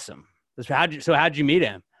pretty awesome. How'd you meet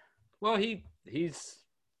him? Well,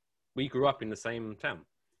 we grew up in the same town.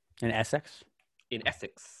 In Essex. In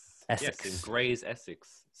Essex. Yes, in Grays,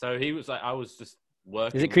 Essex. So he was like, I was just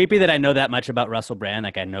working. Is it creepy that I know that much about Russell Brand?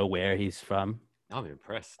 Like I know where he's from. I'm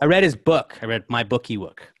impressed. I read his book. I read My Bookie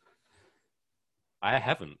book. I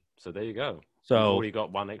haven't. So there you go. So you've already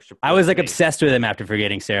got one extra. I was like obsessed with him after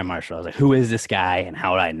Forgetting Sarah Marshall. I was like, who is this guy and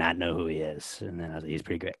how would I not know who he is? And then I was like, he's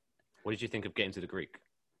pretty great. What did you think of Getting to the Greek?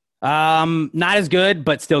 Not as good,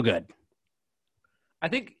 but still good. I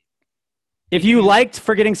think if you liked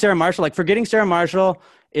Forgetting Sarah Marshall, like Forgetting Sarah Marshall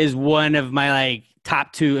is one of my like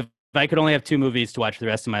top two. If I could only have two movies to watch for the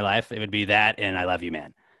rest of my life, it would be that and I Love You,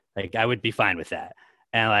 Man. Like I would be fine with that.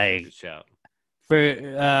 And like good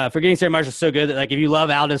shout. Forgetting Sarah Marshall is so good that like if you love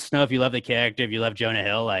Aldous Snow, if you love the character, if you love Jonah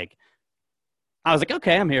Hill, like I was like,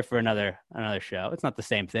 okay, I'm here for another show. It's not the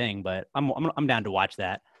same thing, but I'm down to watch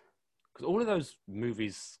that. Because all of those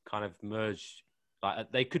movies kind of merge.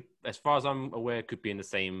 Like they could, as far as I'm aware, could be in the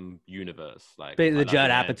same universe. Like the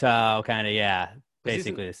Judd Apatow kind of,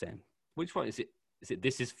 basically the same. Which one is it? Is it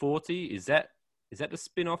This Is 40? Is that the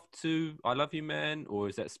spin-off to I Love You, Man, or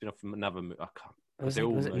is that a spin-off from another movie? I can't. Was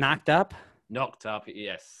it Knocked Up? Knocked Up,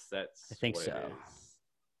 yes. I think so.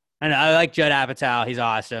 And I like Judd Apatow. He's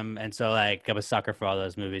awesome. And so, like, I'm a sucker for all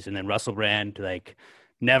those movies. And then Russell Brand, like,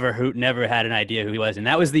 never had an idea who he was. And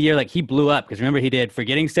that was the year, like, he blew up. Because remember, he did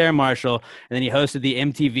Forgetting Sarah Marshall. And then he hosted the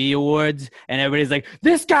MTV Awards. And everybody's like,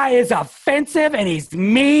 this guy is offensive and he's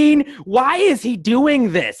mean. Why is he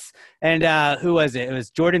doing this? And who was it? It was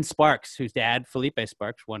Jordan Sparks, whose dad, Felipe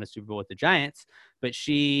Sparks, won a Super Bowl with the Giants. But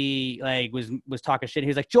she like was talking shit. He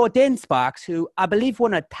was like, Jordan Sparks, who I believe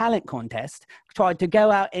won a talent contest, tried to go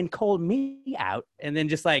out and call me out, and then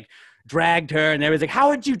just like dragged her. And everybody's like, how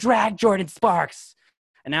would you drag Jordan Sparks?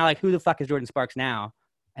 And now like, who the fuck is Jordan Sparks now?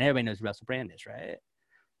 And everybody knows who Russell Brand is, right?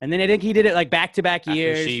 And then I think he did it like back-to-back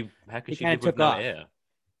years. How could she kind of took off. Air?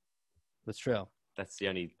 That's true. That's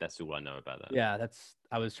all I know about that. Yeah,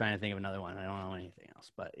 I was trying to think of another one. I don't know anything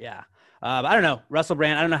else, but yeah. But I don't know. Russell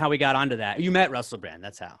Brand, I don't know how we got onto that. You met Russell Brand.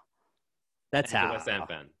 That's how. He's a West Ham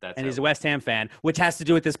fan. He's a West Ham fan, which has to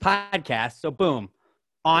do with this podcast. So boom,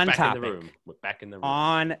 on topic. We're back in the room.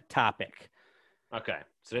 On topic. Okay,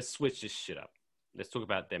 so let's switch this shit up. Let's talk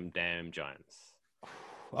about them damn Giants.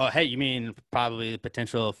 Oh, hey, you mean probably the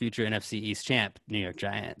potential future NFC East champ, New York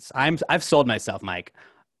Giants. I've sold myself, Mike.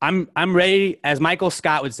 I'm ready, as Michael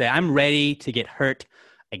Scott would say, I'm ready to get hurt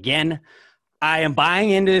again. I am buying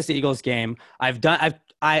into this Eagles game. Do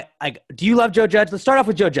you love Joe Judge? Let's start off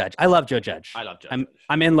with Joe Judge. I love Joe Judge. I love Joe Judge.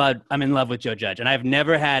 I'm in love with Joe Judge. And I've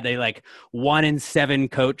never had a 1-7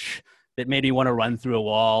 coach that made me want to run through a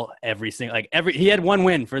wall he had one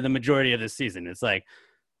win for the majority of the season. It's like,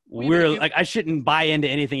 I shouldn't buy into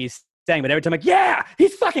anything he's saying, but every time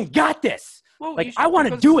he's fucking got this. Well, I want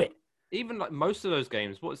to do it. Even like most of those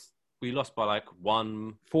games, we lost by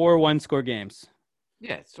 4 one-score games.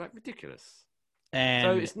 Yeah, it's ridiculous. And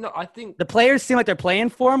so it's not. I think the players seem like they're playing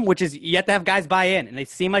for him, which is you have to have guys buy in, and they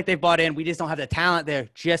seem like they've bought in. We just don't have the talent there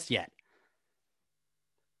just yet.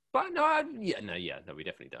 But we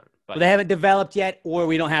definitely don't. But they haven't developed yet, or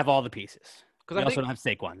we don't have all the pieces. Because we also don't have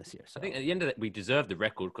Saquon this year. So. I think at the end of it, we deserve the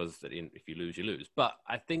record because if you lose, you lose. But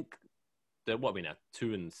I think that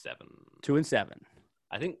 2-7. 2-7.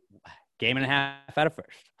 I think game and a half out of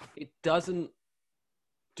first. It doesn't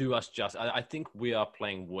do us just. I think we are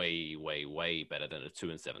playing way, way, way better than a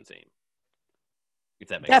 2-7 team. If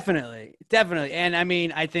that makes Definitely. And I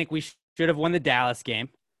mean, I think we should have won the Dallas game.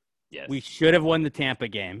 Yes. We should have won the Tampa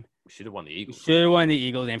game. We should have won the Eagles. We should have won the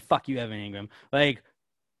Eagles, and fuck you, Evan Ingram. Like,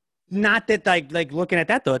 not that like looking at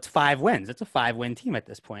that though, it's 5 wins. It's a 5-win team at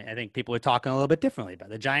this point. I think people are talking a little bit differently about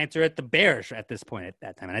it. The Giants are at the Bears at this point at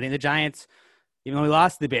that time, and I think the Giants, even though we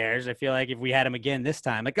lost the Bears, I feel like if we had them again this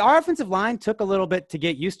time, like our offensive line took a little bit to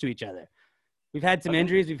get used to each other. We've had some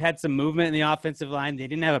injuries. We've had some movement in the offensive line. They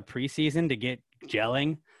didn't have a preseason to get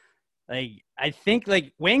gelling. Like, I think,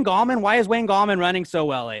 like, Wayne Gallman, why is Wayne Gallman running so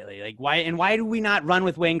well lately? Like, why do we not run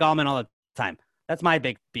with Wayne Gallman all the time? That's my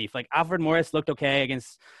big beef. Like, Alfred Morris looked okay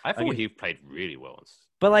against. I thought he played really well.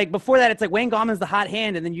 But, like, before that, it's like Wayne Gallman's the hot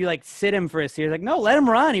hand, and then you, like, sit him for a series. Like, no, let him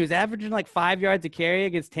run. He was averaging, like, 5 yards a carry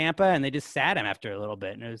against Tampa, and they just sat him after a little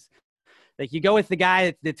bit. And it was like, you go with the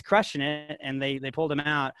guy that's crushing it, and they pulled him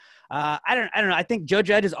out. I don't know. I think Joe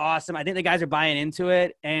Judge is awesome. I think the guys are buying into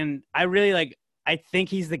it, and I really, I think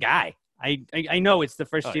he's the guy. I know it's the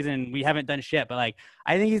first season. We haven't done shit, but, like,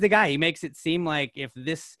 I think he's the guy. He makes it seem like if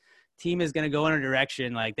this team is going to go in a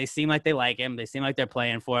direction, like, they seem like they like him. They seem like they're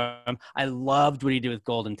playing for him. I loved what he did with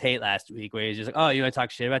Golden Tate last week, where he's just like, oh, you want to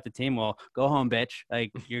talk shit about the team? Well, go home, bitch.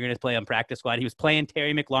 Like, you're going to play on practice squad. He was playing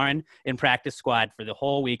Terry McLaurin in practice squad for the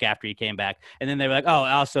whole week after he came back. And then they were like, oh,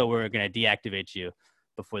 also, we're going to deactivate you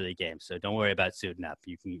before the game. So don't worry about suiting up.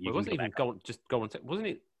 You can wasn't even wasn't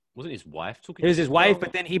it? Wasn't his wife talking? It was his wife,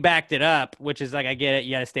 but then he backed it up, which is like, I get it.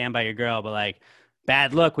 You got to stand by your girl, but, like,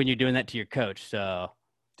 bad look when you're doing that to your coach. So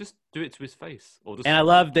just do it to his face. And I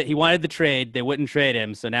love that he wanted the trade. They wouldn't trade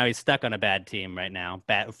him. So now he's stuck on a bad team right now,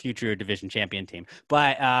 future division champion team.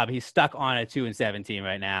 But he's stuck on a 2-7 team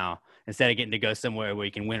right now instead of getting to go somewhere where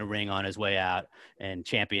he can win a ring on his way out and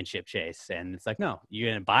championship chase. And it's like, no, you're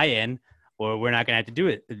going to buy in, or we're not going to have to do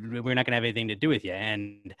it. We're not going to have anything to do with you.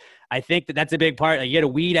 And I think that that's a big part. Like, you got to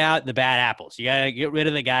weed out the bad apples. You got to get rid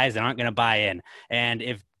of the guys that aren't going to buy in. And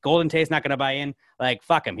if Golden Tate's not going to buy in, like,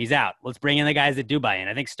 fuck him. He's out. Let's bring in the guys that do buy in.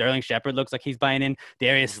 I think Sterling Shepard looks like he's buying in.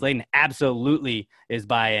 Darius Slayton absolutely is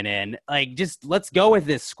buying in. Like, just let's go with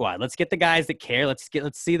this squad. Let's get the guys that care. Let's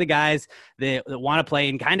see the guys that want to play.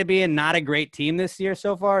 And kind of being not a great team this year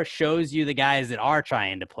so far shows you the guys that are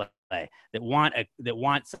trying to play, that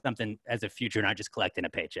want something as a future, not just collecting a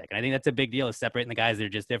paycheck. And I think that's a big deal, is separating the guys that are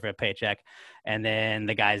just there for a paycheck and then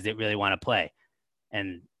the guys that really want to play.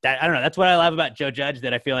 And that, I don't know, that's what I love about Joe Judge,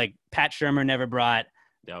 that I feel like Pat Shurmur never brought.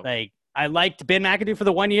 Yep. Like, I liked Ben McAdoo for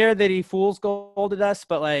the 1 year that he fool's golded us,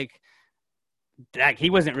 but, like, he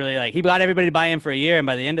wasn't really, like, he got everybody to buy in for a year, and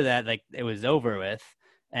by the end of that, like, it was over with.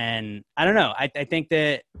 And I don't know. I think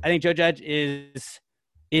Joe Judge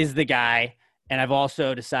is the guy. And I've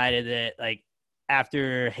also decided that, like,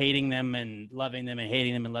 after hating them and loving them and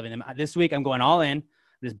hating them and loving them, this week I'm going all in. I'm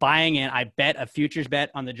just buying in. I bet a futures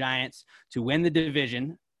bet on the Giants to win the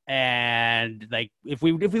division. And, like, if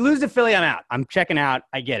we lose to Philly, I'm out. I'm checking out.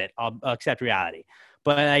 I get it. I'll accept reality.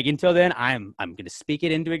 But, like, until then, I'm going to speak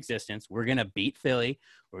it into existence. We're going to beat Philly.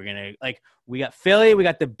 We're going to, like, we got Philly. We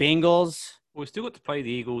got the Bengals. We've still got to play the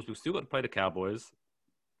Eagles. We've still got to play the Cowboys.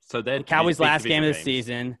 So then, Cowboys' last game of the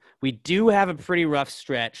season. We do have a pretty rough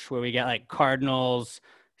stretch where we got, like, Cardinals,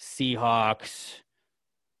 Seahawks.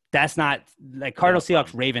 That's not, like, Cardinals, Seahawks,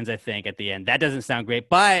 Ravens, I think, at the end. That doesn't sound great.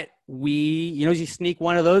 But you sneak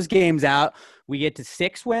one of those games out, we get to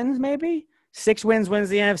 6 wins maybe? 6 wins wins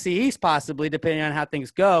the NFC East possibly, depending on how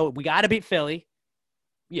things go. We got to beat Philly.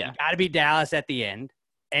 Yeah. We got to beat Dallas at the end.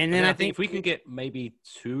 And then I think if we can get maybe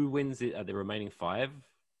 2 wins at the remaining 5,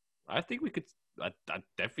 I think we could – I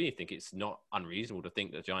definitely think it's not unreasonable to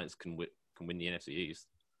think the Giants can win the NFC East.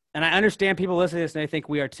 And I understand people listening to this and they think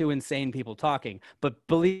we are 2 insane people talking, but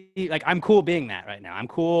believe, like, I'm cool being that right now. I'm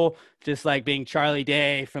cool just, like, being Charlie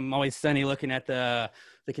Day from Always Sunny, looking at the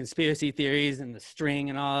conspiracy theories and the string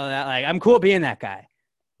and all of that. Like, I'm cool being that guy.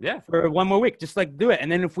 Yeah. For 1 more week, just, like, do it.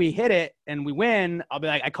 And then if we hit it and we win, I'll be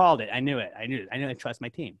like, I called it. I knew it. I knew I trust my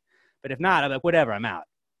team. But if not, I'm like, whatever, I'm out.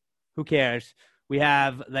 Who cares? We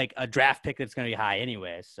have, like, a draft pick that's going to be high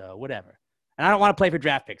anyway, so whatever. And I don't want to play for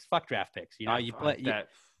draft picks. Fuck draft picks. You know,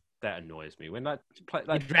 that annoys me when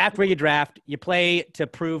you draft where you draft. You play to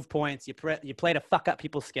prove points. You play to fuck up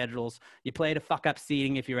people's schedules. You play to fuck up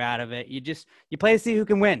seeding if you're out of it. You play to see who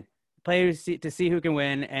can win. Play to see who can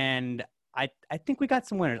win. And I think we got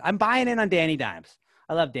some winners. I'm buying in on Danny Dimes.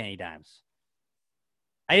 I love Danny Dimes.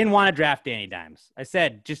 I didn't want to draft Danny Dimes. I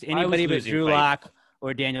said just anybody but Drew Lock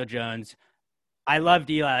or Daniel Jones. I loved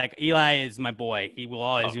Eli. Like, Eli is my boy. He will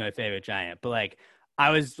always be my favorite Giant. But, like,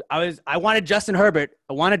 I wanted Justin Herbert.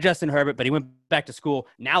 But he went back to school.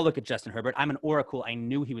 Now look at Justin Herbert. I'm an oracle. I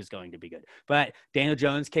knew he was going to be good. But Daniel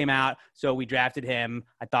Jones came out, so we drafted him.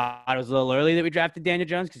 I thought it was a little early that we drafted Daniel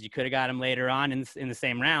Jones because you could have got him later on in the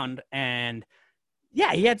same round. And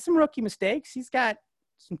yeah, he had some rookie mistakes. He's got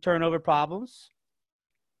some turnover problems,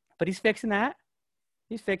 but he's fixing that.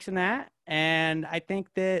 And I think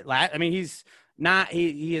that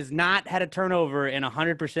he has not had a turnover in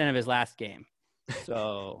 100% of his last game.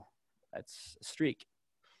 So that's a streak.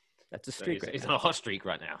 That's a streak. He's on a hot streak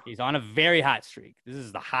right now. He's on a very hot streak. This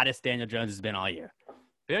is the hottest Daniel Jones has been all year.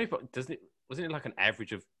 Wasn't it like an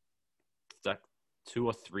average of like 2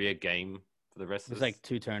 or 3 a game for the rest of It's like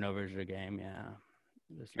 2 turnovers a game, yeah.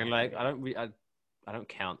 And like I don't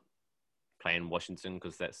count playing Washington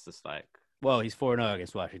because that's just like. Well, he's 4-0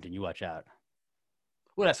 against Washington. You watch out.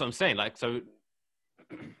 Well, that's what I'm saying. Like, so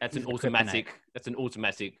that's an automatic. That's an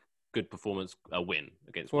automatic good performance, a win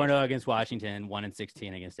against 4-0 against Washington,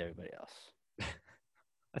 1-16 against everybody else.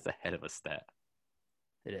 That's a head of a stat.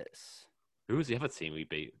 It is. Who was the other team we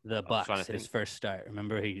beat? The Bucs. His first start.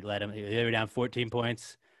 Remember, they were down 14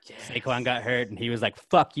 points. Yes. Saquon got hurt, and he was like,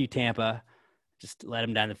 "Fuck you, Tampa." Just let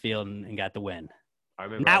him down the field and got the win. I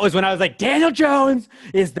remember. That was when I was like, Daniel Jones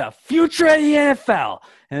is the future of the NFL.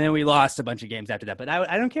 And then we lost a bunch of games after that. But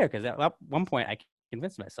I don't care because at one point I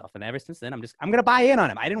convinced myself. And ever since then, I'm going to buy in on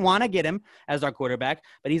him. I didn't want to get him as our quarterback,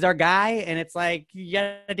 but he's our guy. And it's like, you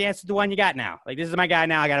got to dance with the one you got now. Like, this is my guy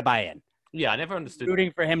now. I got to buy in. Yeah, I never understood.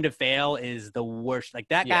 Rooting for him to fail is the worst. Like,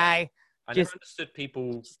 that guy. I never understood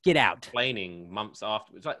people get out. Complaining months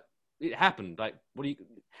after. It's like, it happened. Like, what do you.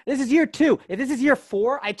 This is year 2. If this is year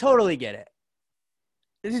 4, I totally get it.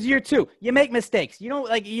 This is year 2. You make mistakes. You don't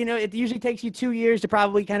it usually takes you 2 years to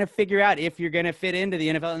probably kind of figure out if you're going to fit into the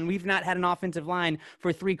NFL. And we've not had an offensive line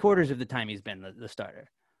for 3/4 of the time he's been the starter.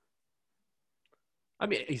 I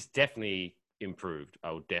mean, he's definitely improved.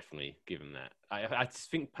 I will definitely give him that. I just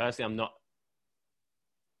think personally,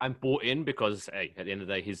 I'm bought in because, hey, at the end of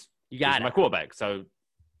the day, he's my quarterback. So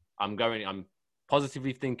I'm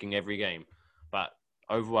positively thinking every game. But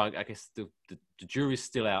overall, I guess the jury's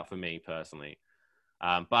still out for me personally.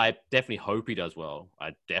 But I definitely hope he does well.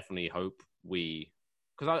 I definitely hope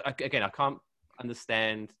because I can't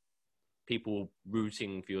understand people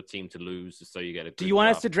rooting for your team to lose just so you get a. Do you want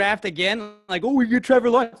us to draft again? Like, we get Trevor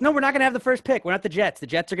Lawrence. No, we're not going to have the first pick. We're not the Jets. The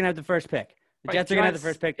Jets are going to have the first pick. The Jets are going to have the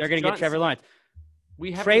first pick. They're going to get Trevor Lawrence.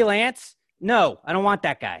 Trey Lance? No, I don't want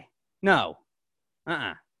that guy. No.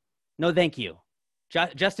 No, thank you.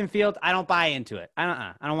 Justin Fields, I don't buy into it.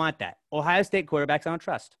 I don't want that. Ohio State quarterbacks, I don't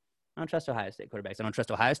trust. I don't trust Ohio State quarterbacks. I don't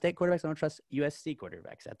trust Ohio State quarterbacks. I don't trust USC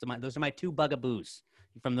quarterbacks. Those are my 2 bugaboos.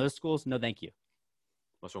 From those schools, no thank you.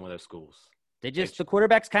 What's wrong with those schools? The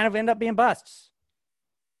quarterbacks kind of end up being busts.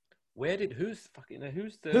 Who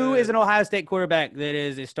is an Ohio State quarterback that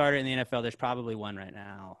is a starter in the NFL? There's probably one right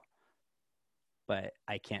now, but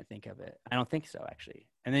I can't think of it. I don't think so, actually.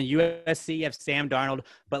 And then USC, you have Sam Darnold,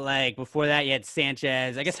 but like before that, you had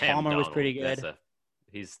Sanchez. I guess Palmer was pretty good.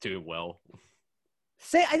 He's doing well.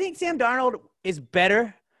 I think Sam Darnold is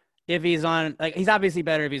better if he's on, like, he's obviously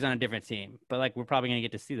better if he's on a different team, but like, we're probably going to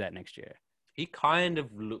get to see that next year. He kind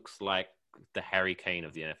of looks like the Harry Kane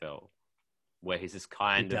of the NFL, where he's just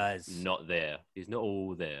kind of not there. He's not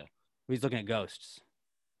all there. He's looking at ghosts.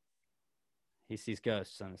 He sees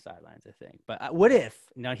ghosts on the sidelines, I think. But what if,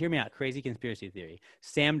 now hear me out, crazy conspiracy theory,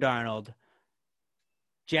 Sam Darnold,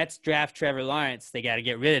 Jets draft Trevor Lawrence, they got to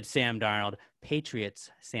get rid of Sam Darnold. Patriots,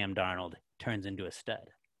 Sam Darnold turns into a stud.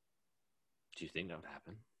 Do you think that would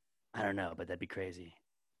happen? I don't know, but that'd be crazy.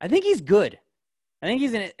 I think he's good. I think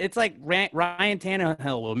he's in it. It's like Ryan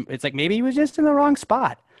Tannehill. It's like maybe he was just in the wrong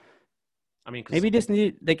spot. I mean, maybe just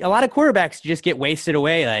a lot of quarterbacks just get wasted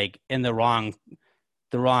away like in the wrong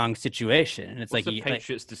situation. And it's what's the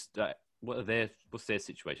Patriots just what's their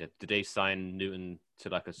situation? Did they sign Newton to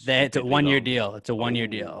like a? It's a 1 year deal. It's a 1 year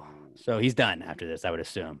deal. So he's done after this, I would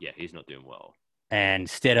assume. Yeah, he's not doing well. And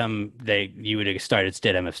Stidham, you would have started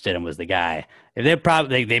Stidham if Stidham was the guy. If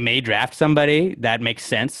they may draft somebody, that makes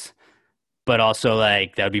sense. But also,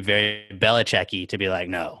 like, that would be very Belichick-y to be like,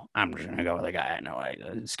 no, I'm just going to go with a guy I know.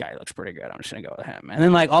 This guy looks pretty good. I'm just going to go with him. And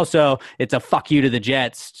then, like, also, it's a fuck you to the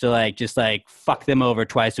Jets to, like, just, like, fuck them over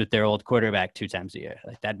twice with their old quarterback 2 times a year.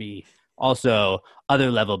 Like, that'd be also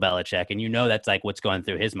other level Belichick. And you know that's, like, what's going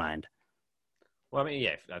through his mind. Well, I mean,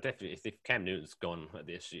 yeah, definitely. If Cam Newton's gone end of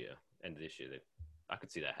this year, I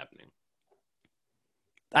could see that happening.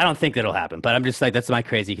 I don't think that'll happen, but I'm just like, that's my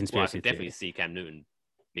crazy conspiracy theory. I definitely see Cam Newton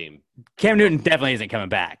Cam Newton definitely isn't coming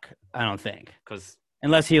back. I don't think,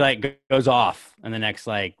 unless he like goes off in the next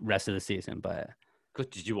like rest of the season. But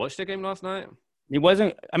did you watch the game last night? He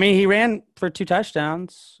wasn't. I mean, he ran for 2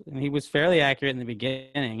 touchdowns, and he was fairly accurate in the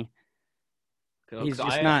beginning. He's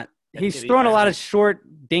just not. He's throwing a lot of short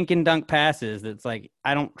dink and dunk passes. That's like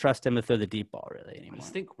I don't trust him to throw the deep ball really anymore. I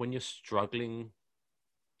just think when you're struggling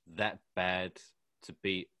that bad to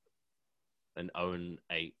beat an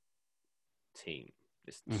 0-8 team,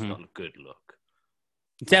 it's not a good look.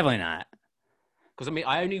 Definitely not. Because I mean,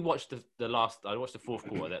 I only watched I watched the fourth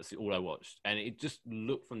quarter. That's all I watched, and it just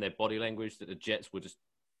looked from their body language that the Jets were just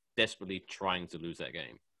desperately trying to lose that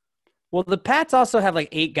game. Well, the Pats also have like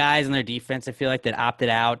 8 guys in their defense. I feel like that opted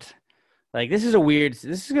out. Like this is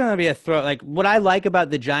going to be a throw. Like what I like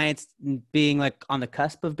about the Giants being like on the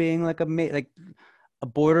cusp of being like a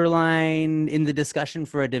borderline in the discussion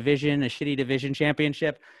for a shitty division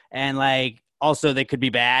championship, and like also they could be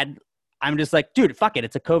bad. I'm just like, dude, fuck it.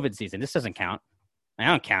 It's a COVID season. This doesn't count. I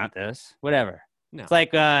don't count this. Whatever. No. It's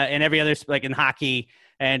like in every other, like in hockey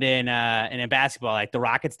and in basketball, like the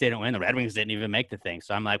Rockets didn't win. The Red Wings didn't even make the thing.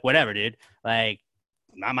 So I'm like, whatever, dude. Like,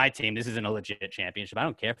 not my team. This isn't a legit championship. I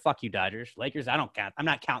don't care. Fuck you, Dodgers. Lakers, I don't count. I'm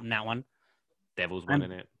not counting that one. Devils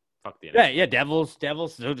winning it. Fuck the NFL. Yeah, Devils.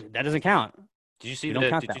 That doesn't count. Did you see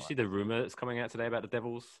the rumor that's coming out today about the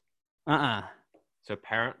Devils? So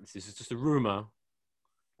apparently, this is just a rumor.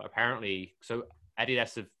 But apparently, so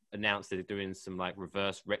Adidas have announced that they're doing some like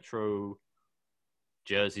reverse retro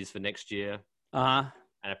jerseys for next year. And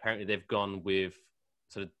apparently they've gone with,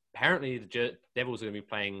 so apparently the Devils are going to be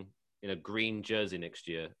playing in a green jersey next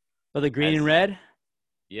year. Oh, the green and red?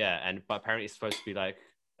 Yeah, but apparently it's supposed to be like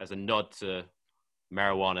as a nod to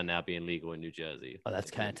marijuana now being legal in New Jersey. Oh,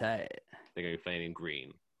 that's kind of tight. They're going to be playing in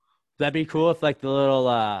green. That'd be cool if like the little,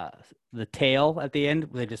 the tail at the end,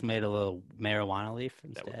 they just made a little marijuana leaf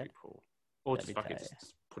instead. That would be cool. Or just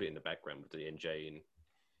put it in the background with the NJ. And...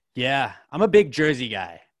 Yeah, I'm a big jersey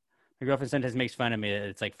guy. My girlfriend sometimes makes fun of me that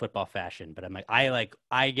it's like football fashion, but I'm like,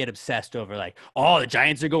 I get obsessed over like, oh, the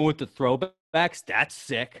Giants are going with the throwbacks. That's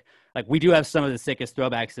sick. Like we do have some of the sickest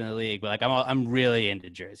throwbacks in the league, but like I'm really into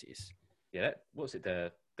jerseys. Yeah, what was it?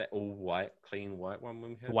 That all white, clean white one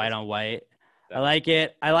when we had white on white. I like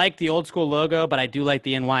it. I like the old school logo, but I do like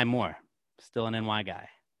the NY more. Still an NY guy.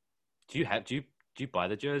 Do you buy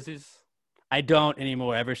the jerseys? I don't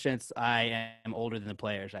anymore. Ever since I am older than the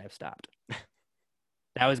players, I have stopped.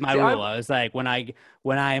 That was my rule. I was like, when I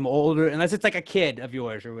am older, unless it's like a kid of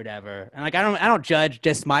yours or whatever, and like I don't judge.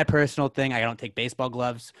 Just my personal thing. I don't take baseball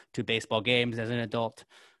gloves to baseball games as an adult.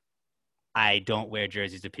 I don't wear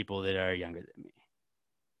jerseys of people that are younger than me.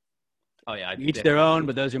 Oh yeah, each their own,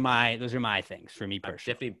 but those are my things for me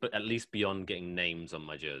personally. Definitely, but at least beyond getting names on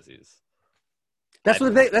my jerseys. That's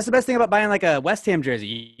the best thing about buying like a West Ham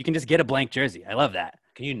jersey. You can just get a blank jersey. I love that.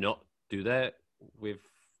 Can you not do that with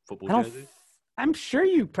football jerseys? I'm sure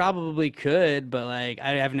you probably could, but like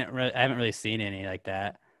I haven't really seen any like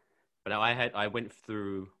that. But now I went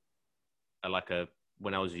through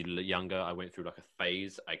when I was younger, I went through like a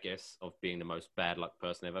phase, I guess, of being the most bad luck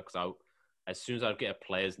person ever. Because as soon as I'd get a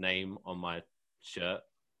player's name on my shirt,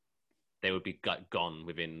 they would be gone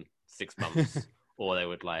within 6 months, or they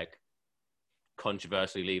would like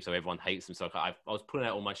controversially leave, so everyone hates them. So I was pulling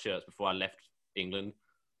out all my shirts before I left England.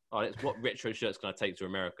 Oh, what retro shirts can I take to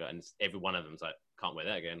America? And every one of them's like, can't wear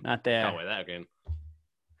that again. Not there. Can't wear that again.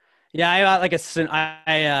 Yeah, I got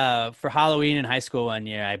like for Halloween in high school one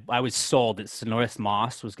year, I was sold that Sonoris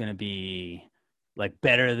Moss was going to be like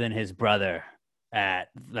better than his brother at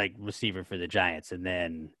like receiver for the Giants, and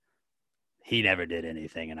then he never did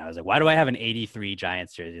anything. And I was like, why do I have an 83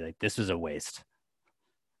 Giants jersey? Like this was a waste.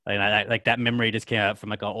 Like that memory just came out from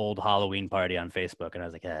like an old Halloween party on Facebook, and I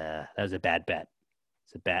was like, that was a bad bet.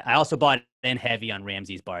 It's a bad. I also bought in heavy on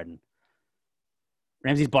Ramses Barden.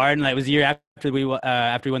 Ramses Barden, like, it was the year after we won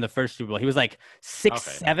the first Super Bowl. He was like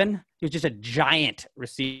 6'7". He was just a giant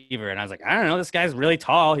receiver, and I was like, I don't know, this guy's really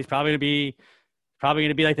tall. He's probably gonna be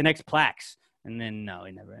like the next Plax. And then no,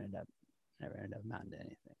 he never ended up mounting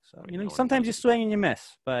anything. So sometimes you swing and you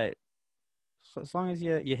miss, but as long as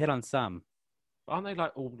you hit on some. Aren't they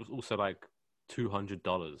like also like $200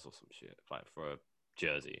 or some shit like for a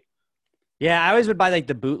jersey? Yeah, I always would buy like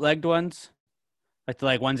the bootlegged ones, like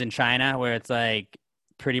the ones in China where it's like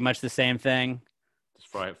pretty much the same thing.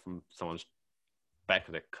 Just buy it from someone's back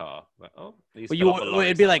of their car. Like,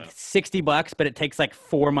 it'd be like $60, but it takes like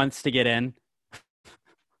 4 months to get in.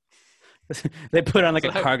 They put on like a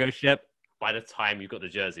cargo ship. By the time you got the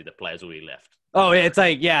jersey, the player's already left. Oh, it's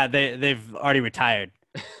like, yeah, they've already retired.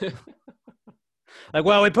 Like,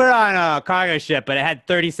 well, we put it on a cargo ship, but it had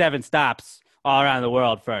 37 stops all around the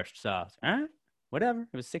world first. So, whatever.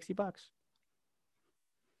 It was $60.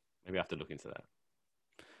 Maybe I have to look into that.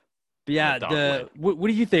 But yeah, dark way. what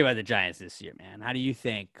do you think about the Giants this year, man? How do you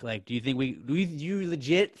think? Like, do you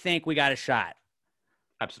legit think we got a shot?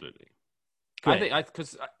 Absolutely. Good. I think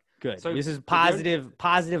because Good. so This is the positive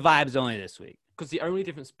vibes only this week. because the only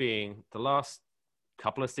difference being the last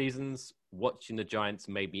couple of seasons, watching the Giants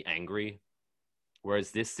made me angry, whereas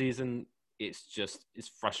this season it's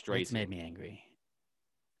frustrating. It's made me angry.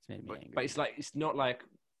 But it's like it's not like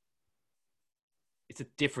it's a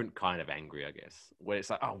different kind of angry, I guess, where it's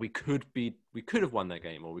like, oh, we could have won that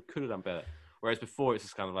game or we could have done better. Whereas before it's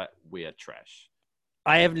just kind of like we are trash.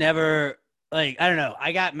 I have never I don't know.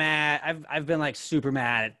 I got mad. I've been like super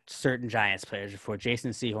mad at certain Giants players before.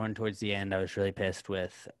 Jason Sehorn towards the end, I was really pissed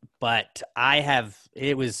with. But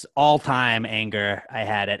it was all time anger I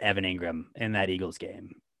had at Evan Ingram in that Eagles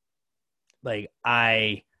game. Like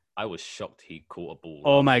I was shocked he caught a ball.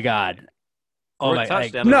 Oh my God. Oh my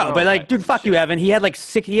God. No, well, but like, dude, fuck you, Evan. He had like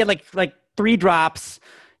 3 drops.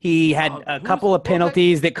 He had a couple of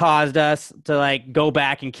penalties that caused us to like go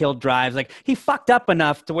back and kill drives. Like he fucked up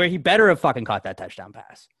enough to where he better have fucking caught that touchdown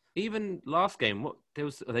pass. Even last game,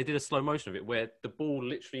 they did a slow motion of it where the ball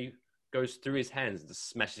literally goes through his hands and just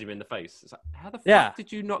smashes him in the face. It's like, how the fuck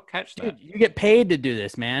did you not catch that? Dude, you get paid to do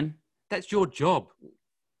this, man. That's your job.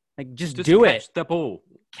 Like just do it. Catch the ball.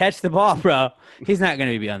 Catch the ball, bro. He's not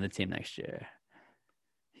going to be on the team next year.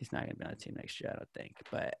 I don't think.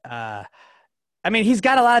 But I mean, he's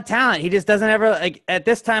got a lot of talent. He just doesn't ever like at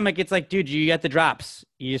this time. Like it's like, dude, you get the drops.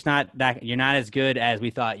 You're not as good as we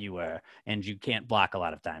thought you were, and you can't block a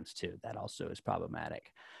lot of times too. That also is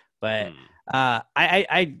problematic. But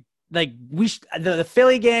I like the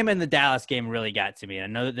Philly game and the Dallas game really got to me. I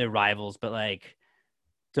know that they're rivals, but like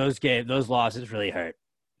those losses really hurt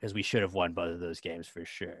because we should have won both of those games for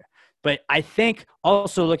sure. But I think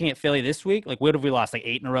also looking at Philly this week, like what have we lost? Like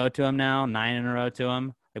 8 in a row to them now, 9 in a row to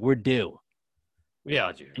them. Like we're due.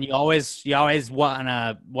 Yeah, dude. And you always want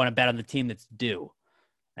to bet on the team that's due.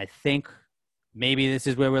 I think maybe this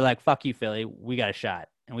is where we're like, fuck you, Philly. We got a shot.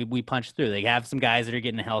 And we punch through. They have some guys that are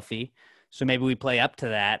getting healthy. So maybe we play up to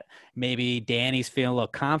that. Maybe Danny's feeling a little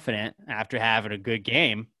confident after having a good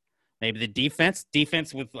game. Maybe the defense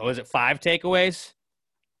with, was it 5 takeaways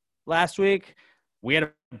last week? We had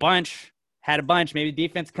a bunch. Maybe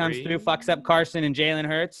defense comes through, fucks up Carson and Jalen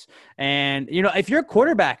Hurts. And, if you're a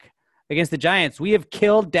quarterback against the Giants, we have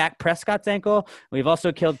killed Dak Prescott's ankle. We've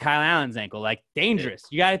also killed Kyle Allen's ankle. Like, dangerous.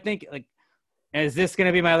 You got to think, like, is this going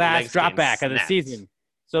to be my last drop back of the season?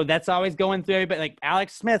 So that's always going through everybody. Like,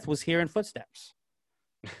 Alex Smith was hearing footsteps.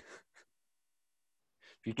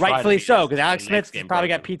 Rightfully so, because Alex Smith probably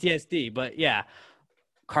got PTSD. But, yeah,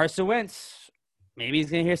 Carson Wentz, maybe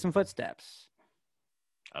he's going to hear some footsteps.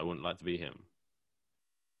 I wouldn't like to be him.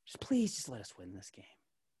 Please let us win this game.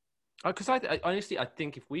 Because I honestly, I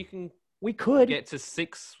think if we could get to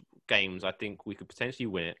 6 games, I think we could potentially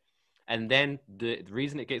win it. And then the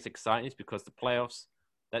reason it gets exciting is because the playoffs,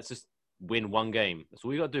 let's just win 1 game. That's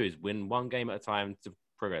all we got to do is win 1 game at a time to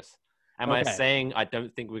progress. Am I saying I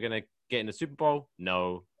don't think we're going to get in the Super Bowl?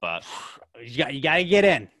 No, but you got to get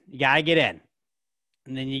in. You got to get in.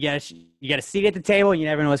 And then you got a seat at the table and you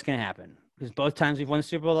never know what's going to happen. Because both times we've won the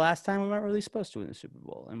Super Bowl, the last time we weren't really supposed to win the Super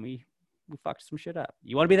Bowl. And we fucked some shit up.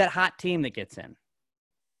 You want to be that hot team that gets in.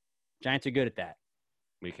 Giants are good at that.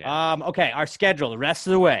 We can. Okay, our schedule, the rest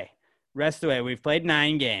of the way. We've played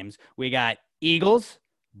 9 games. We got Eagles,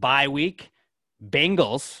 bye week,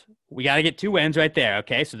 Bengals. We got to get 2 wins right there,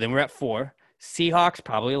 okay? So then we're at 4. Seahawks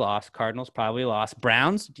probably lost. Cardinals probably lost.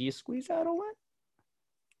 Browns, do you squeeze out a win?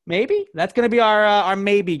 Maybe. That's going to be our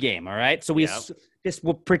maybe game, all right? So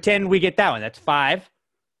we'll pretend we get that one. That's 5.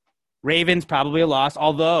 Ravens probably a loss,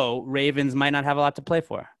 although Ravens might not have a lot to play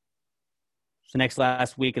for. So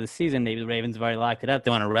last week of the season, maybe the Ravens have already locked it up. They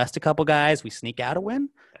want to rest a couple guys. We sneak out a win.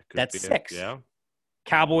 That's 6. Yeah.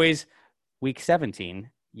 Cowboys, week 17.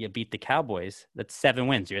 You beat the Cowboys. That's 7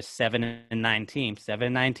 wins. You're a 7-9 team.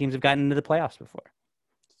 7-9 teams have gotten into the playoffs before.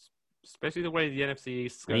 Especially the way the NFC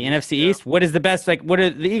East goes. The NFC East, what is the best? Like,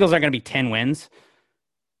 the Eagles aren't going to be 10 wins.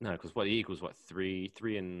 No, because the Eagles, 3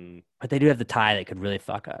 and... But they do have the tie that could really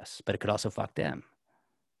fuck us, but it could also fuck them.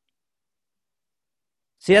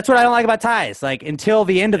 See, that's what I don't like about ties. Like, until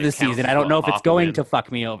the end of the season, I don't know if it's going to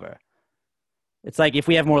fuck me over. It's like, if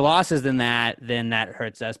we have more losses than that, then that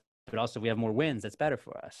hurts us. But also, if we have more wins, that's better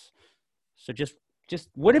for us. So just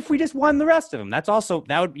what if we just won the rest of them? That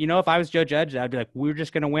would, if I was Joe Judge, I would be like, we're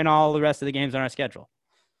just going to win all the rest of the games on our schedule.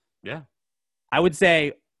 Yeah. I would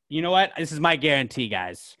say, you know what? This is my guarantee,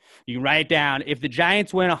 guys. You can write it down. If the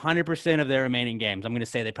Giants win 100% of their remaining games, I'm going to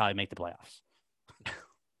say they probably make the playoffs.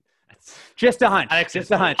 Just a hunch.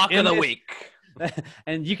 Just a hunch. Lock of the week.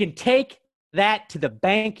 And you can take that to the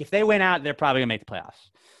bank. If they win out, they're probably gonna make the playoffs.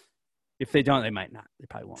 If they don't, they might not. They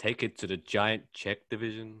probably won't. Take it to the giant Czech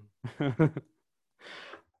division.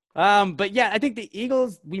 But yeah, I think the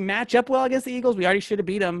Eagles, we match up well against the Eagles. We already should have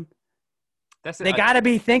beat them. That's it. They got to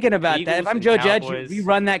be thinking about that. If I'm Joe Judge, we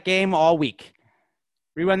run that game all week.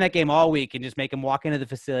 Rerun that game all week and just make him walk into the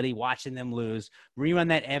facility, watching them lose. Rerun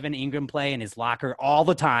that Evan Ingram play in his locker all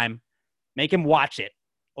the time. Make him watch it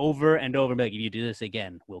over and over. Be like, if you do this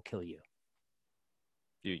again, we'll kill you.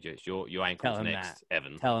 Your ankle's next, that.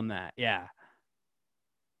 Evan. Tell him that. Yeah.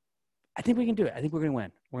 I think we can do it. I think we're going to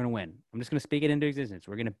win. We're going to win. I'm just going to speak it into existence.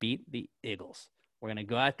 We're going to beat the Eagles. We're going to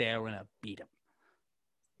go out there. We're going to beat them.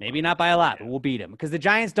 Maybe not by a lot, but we'll beat them. Because the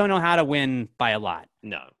Giants don't know how to win by a lot.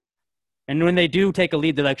 No. And when they do take a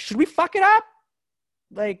lead, they're like, should we fuck it up?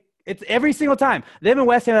 Like, it's every single time. Them and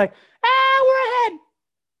West Ham are like, we're ahead.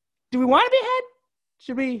 Do we want to be ahead?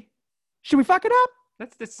 Should we fuck it up?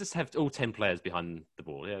 Let's just have all 10 players behind the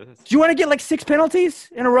ball. Yeah. Do you want to get like 6 penalties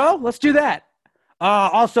in a row? Let's do that.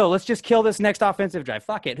 Also, let's just kill this next offensive drive.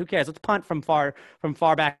 Fuck it. Who cares? Let's punt from far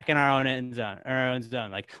back in our own end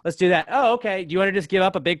zone. Like, let's do that. Oh, okay. Do you want to just give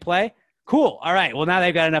up a big play? Cool. All right. Well, now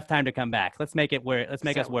they've got enough time to come back. Let's make it worry. Let's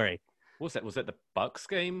make us worry. What was that? Was that the Bucks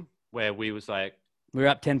game where we was like, we were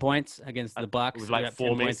up 10 points against the Bucks? It was like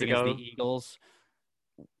 4 minutes ago against the Eagles.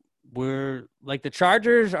 We're like, the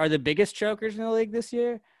Chargers are the biggest chokers in the league this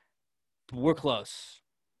year. We're close.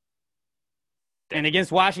 And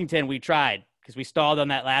against Washington, we tried because we stalled on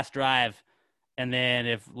that last drive. And then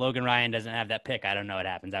if Logan Ryan doesn't have that pick, I don't know what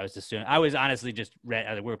happens. I was honestly just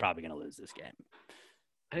we're probably going to lose this game.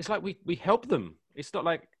 And it's like we help them. It's not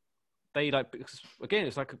like they again.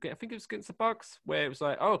 It's like, I think it was against the Bucks where it was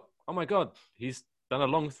like, oh my God, he's done a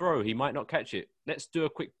long throw. He might not catch it. Let's do a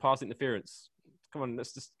quick pass interference. Come on,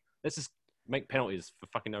 let's just make penalties for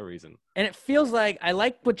fucking no reason. And it feels like I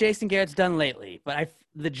like what Jason Garrett's done lately, but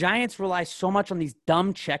the Giants rely so much on these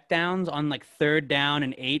dumb checkdowns on like 3rd down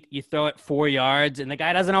and 8. You throw it 4 yards, and the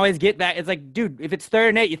guy doesn't always get back. It's like, dude, if it's 3rd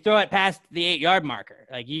and 8, you throw it past the 8-yard marker.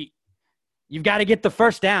 Like you've got to get the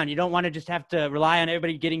first down. You don't want to just have to rely on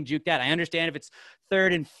everybody getting juked out. I understand if it's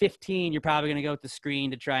 3rd and 15, you're probably going to go with the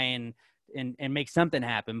screen to try and make something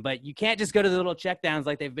happen. But you can't just go to the little checkdowns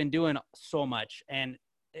like they've been doing so much. And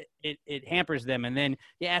it hampers them. And then,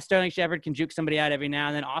 Sterling Shepard can juke somebody out every now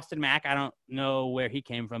and then. Austin Mack, I don't know where he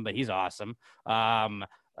came from, but he's awesome.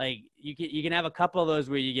 Like you can have a couple of those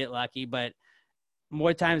where you get lucky, but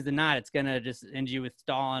more times than not, it's going to just end you with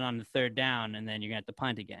stalling on the 3rd down, and then you're going to have to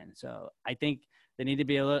punt again. So I think they need to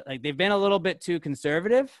be they've been a little bit too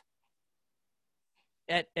conservative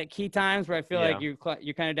at key times where I feel like you're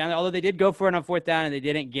kind of down there. Although they did go for it on 4th down and they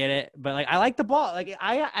didn't get it, but like I like the ball. Like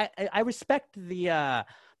I respect the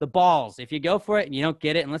balls. If you go for it and you don't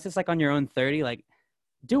get it, unless it's like on your own 30, like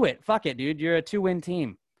do it. Fuck it, dude. You're a 2-win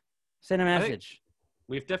team. Send a message.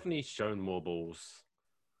 We've definitely shown more balls,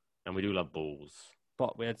 and we do love balls.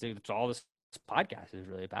 But that's all this podcast is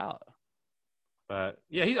really about. But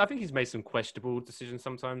I think he's made some questionable decisions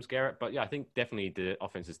sometimes, Garrett. But I think definitely the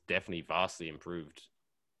offense has definitely vastly improved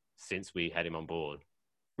since we had him on board.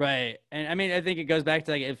 Right. And I mean, I think it goes back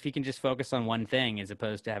to like, if he can just focus on one thing as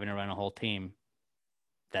opposed to having to run a whole team,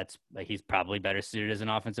 that's like, he's probably better suited as an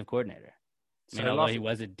offensive coordinator. I mean, although he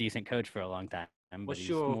was a decent coach for a long time, but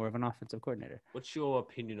he's more of an offensive coordinator. What's your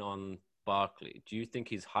opinion on Barkley? Do you think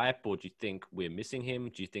he's hype, or do you think we're missing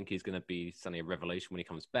him? Do you think he's going to be suddenly a revelation when he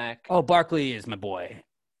comes back? Oh, Barkley is my boy.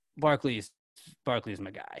 Barkley's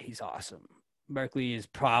my guy. He's awesome. Barkley is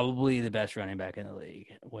probably the best running back in the league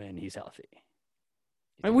when he's healthy.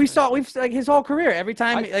 I mean, we've like his whole career. Every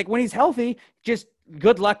time, like when he's healthy, just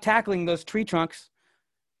good luck tackling those tree trunks.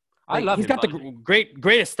 Like, I love. He's got the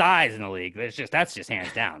greatest thighs in the league. That's just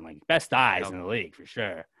hands down, like best thighs in the league for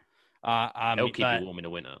sure. He'll keep you warm in the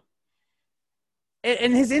winter.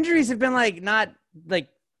 And his injuries have been like not like.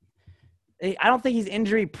 I don't think he's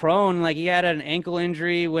injury prone. Like he had an ankle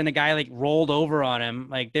injury when a guy like rolled over on him.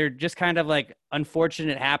 Like they're just kind of like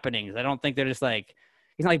unfortunate happenings. I don't think they're just like,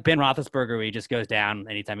 he's not like Ben Roethlisberger where he just goes down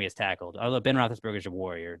anytime he gets tackled. Although Ben Roethlisberger's a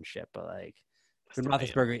warrior and shit, but like Ben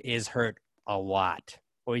Roethlisberger is hurt a lot,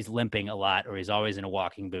 or he's limping a lot, or he's always in a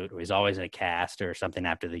walking boot, or he's always in a cast or something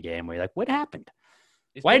after the game where you're like, what happened?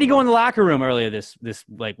 Why did he go in the locker room earlier this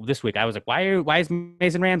week? I was like, why is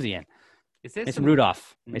Mason Ramsey in? Is there Mason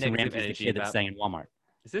Rudolph? Mason Ramsey, the kid that's staying in Walmart.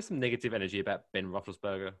 Is there some negative energy about Ben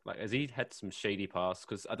Roethlisberger? Like, has he had some shady past?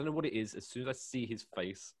 Because I don't know what it is. As soon as I see his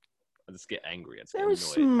face, I just get angry. There was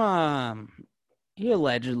some. He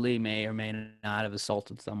allegedly may or may not have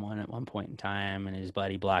assaulted someone at one point in time, and his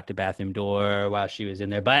buddy blocked a bathroom door while she was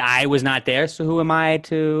in there. But I was not there, so who am I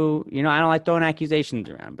to, I don't like throwing accusations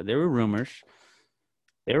around, but there were rumors.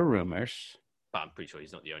 But I'm pretty sure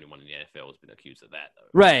he's not the only one in the NFL who's been accused of that, though.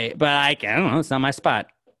 Right, but I don't know. It's not my spot.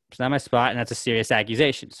 And that's a serious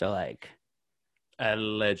accusation. So, like,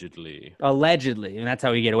 allegedly, and that's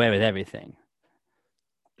how we get away with everything.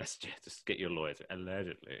 Let's just get your lawyers.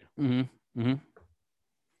 Allegedly. Mm-hmm.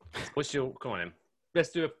 Come on, then. Let's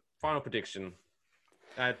do a final prediction.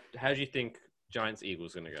 How do you think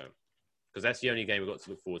Giants-Eagles going to go? Because that's the only game we've got to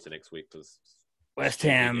look forward to next week. Because West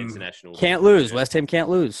Ham international can't lose. West Ham can't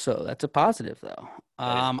lose. So that's a positive, though.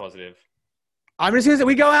 That is positive. I'm just going to say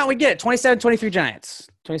we go out and we get it. 27-23 Giants.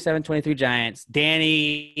 27-23 Giants.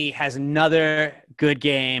 Danny has another good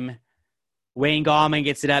game. Wayne Gallman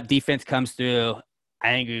gets it up. Defense comes through. I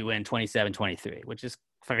think we win 27-23, which is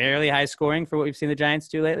fairly high scoring for what we've seen the Giants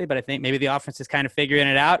do lately. But I think maybe the offense is kind of figuring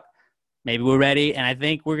it out. Maybe we're ready. And I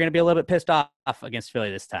think we're going to be a little bit pissed off against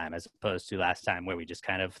Philly this time as opposed to last time where we just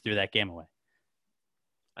kind of threw that game away.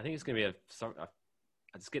 I think it's going to be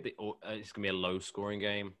it's going to be a low scoring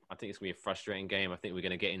game. I think it's going to be a frustrating game. I think we're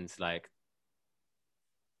going to get into like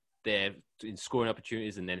their scoring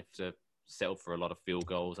opportunities and then have to settle for a lot of field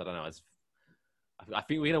goals. I don't know. I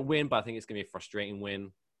think we're going to win, but I think it's going to be a frustrating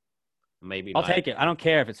win. Maybe I'll take it. I don't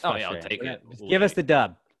care if it's frustrating. Oh, yeah, I'll take it. Give us the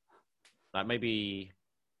dub. Like maybe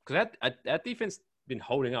because that defense been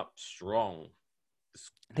holding up strong.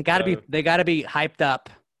 They got to be hyped up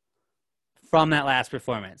from that last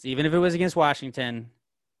performance, even if it was against Washington.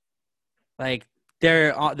 Like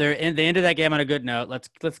they're in the end of that game on a good note. Let's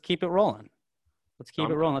keep it rolling.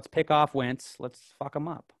 Let's pick off Wentz. Let's fuck them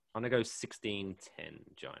up. I'm gonna go 16-10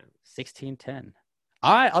 Giants. 16-10.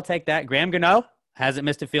 All right, I'll take that. Graham Gano hasn't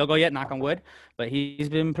missed a field goal yet, knock on wood, but he's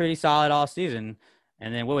been pretty solid all season.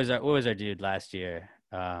 And then what was our dude last year?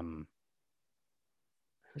 Who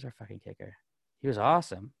was our fucking kicker? He was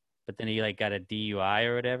awesome, but then he got a DUI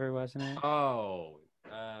or whatever, wasn't it? Oh,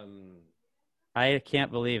 I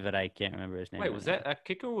can't believe that I can't remember his name. Wait, was that a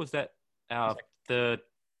kicker or was that our third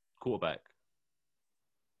quarterback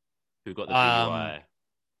who got the DUI?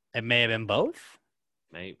 It may have been both.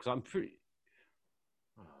 Mate, because I'm pretty.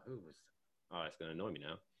 Who was? Oh, it's gonna annoy me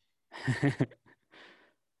now.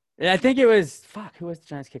 Yeah, I think it was. Who was the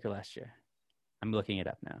Giants kicker last year? I'm looking it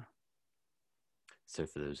up now. So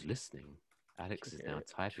for those listening, Alex is now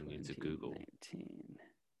typing into Google.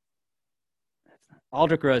 That's not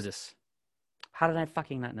Aldrich Rosas. How did I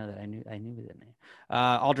fucking not know that? I knew the name.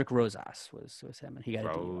 Aldrich Rosas was him, and he got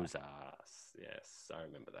Rosas. Yes, I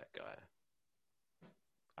remember that guy.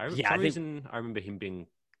 For some reason, I remember him being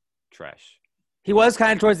trash. He was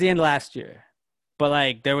kind of towards the end last year,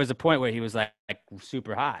 but there was a point where he was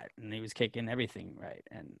super hot and he was kicking everything right,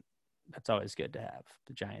 and that's always good to have.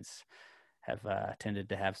 The Giants have tended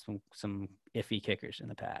to have some iffy kickers in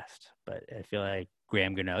the past, but I feel like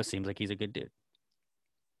Graham Gano seems like he's a good dude.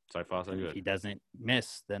 So far, so good. If he doesn't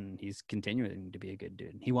miss, then he's continuing to be a good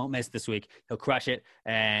dude. He won't miss this week. He'll crush it,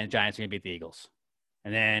 and Giants are going to beat the Eagles.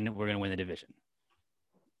 And then we're going to win the division.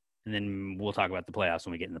 And then we'll talk about the playoffs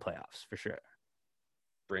when we get in the playoffs, for sure.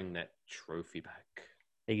 Bring that trophy back.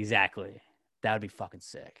 Exactly. That would be fucking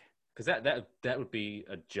sick. Because that would be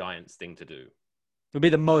a Giants thing to do. It would be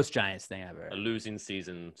the most Giants thing ever. A losing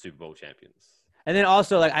season Super Bowl champions. And then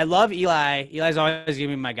also, I love Eli. Eli's always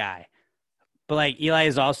giving me my guy. But, Eli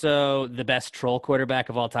is also the best troll quarterback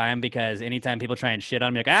of all time because anytime people try and shit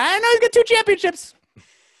on me, I know he's got 2 championships.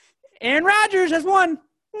 Aaron Rodgers has 1.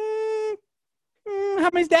 How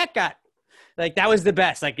many's Dak got? That was the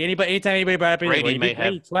best. Anytime anybody brought up Brady may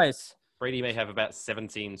have twice. Brady may have about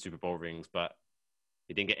 17 Super Bowl rings, but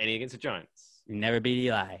he didn't get any against the Giants. He never beat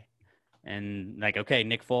Eli. And Nick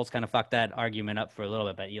Foles kind of fucked that argument up for a little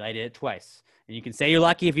bit, but Eli did it twice. And you can say you're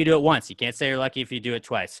lucky if you do it once. You can't say you're lucky if you do it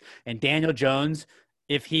twice. And Daniel Jones,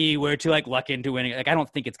 if he were to luck into winning, I don't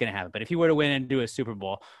think it's going to happen, but if he were to win and do a Super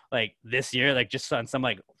Bowl this year, just on some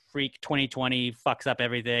freak 2020 fucks up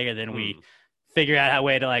everything, and then we figure out a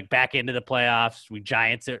way to back into the playoffs. We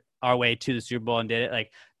Giants our way to the Super Bowl and did it.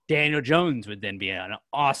 Daniel Jones would then be an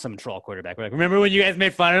awesome troll quarterback. We're remember when you guys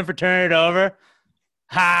made fun of him for turning it over?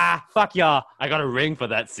 Ha! Fuck y'all. I got a ring for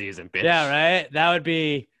that season, bitch. Yeah, right. That would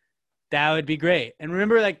be great. And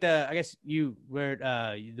remember, I guess you were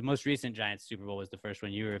the most recent Giants Super Bowl was the first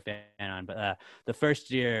one you were a fan on, but the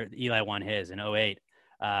first year Eli won his in 2008.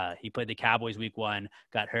 He played the Cowboys week 1,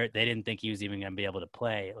 got hurt. They didn't think he was even going to be able to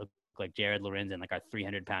play. It looked like Jared Lorenzen, our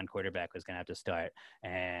 300-pound quarterback, was going to have to start.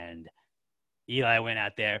 And Eli went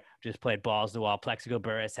out there, just played balls to the wall. Plexico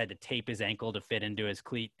Burress had to tape his ankle to fit into his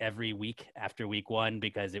cleat every week after week 1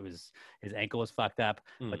 because his ankle was fucked up.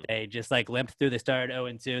 But they just like limped through. They started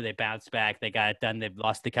 0-2. They bounced back. They got it done. They've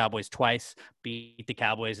lost the Cowboys twice, beat the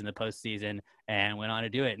Cowboys in the postseason, and went on to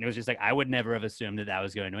do it. And it was just like, I would never have assumed that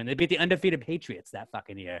was going to win. They beat the undefeated Patriots that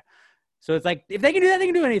fucking year. So it's like, if they can do that, they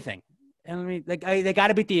can do anything. And I mean, like, they got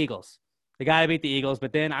to beat the Eagles. They got to beat the Eagles.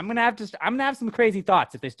 But then I'm gonna have some crazy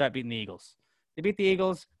thoughts if they start beating the Eagles. They beat the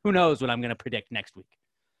Eagles. Who knows what I'm gonna predict next week?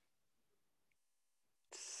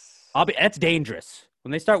 That's dangerous.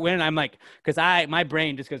 When they start winning, I'm like, because my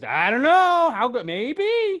brain just goes, I don't know how good.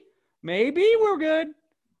 Maybe we're good.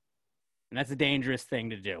 And that's a dangerous thing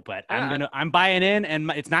to do. But I'm buying in, and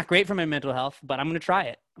it's not great for my mental health. But I'm gonna try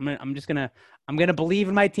it. I'm gonna believe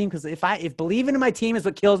in my team, because if believing in my team is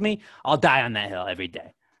what kills me, I'll die on that hill every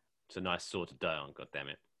day. It's a nice sword to die on. God damn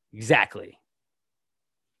it. Exactly.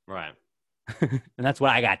 Right. And that's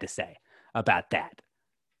what I got to say about that.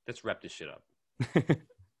 Let's wrap this shit up.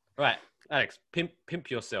 Right, Alex, pimp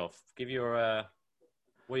yourself. Give your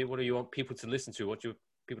what do you want people to listen to? What do you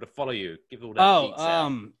people to follow you? Give all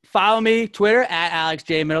that. Follow me Twitter at Alex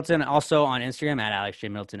J Middleton. Also on Instagram at Alex J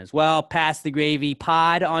Middleton as well. Pass the Gravy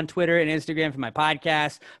Pod on Twitter and Instagram for my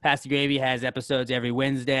podcast. Pass the Gravy has episodes every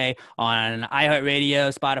Wednesday on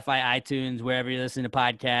iHeartRadio, Spotify, iTunes, wherever you listen to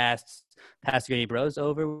podcasts. Pass the Gravy Bros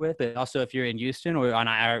over with. But also, if you're in Houston or on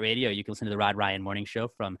iHeartRadio, you can listen to the Rod Ryan Morning Show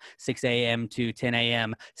from 6 a.m. to 10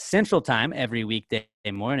 a.m. Central Time every weekday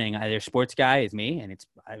morning. Their sports guy is me, and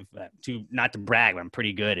not to brag, but I'm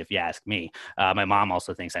pretty good if you ask me. My mom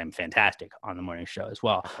also thinks I'm fantastic on the morning show as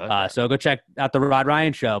well. So go check out the Rod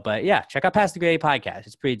Ryan Show. But yeah, check out Pass the Gravy podcast.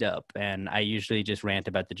 It's pretty dope. And I usually just rant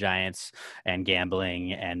about the Giants and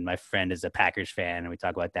gambling. And my friend is a Packers fan, and we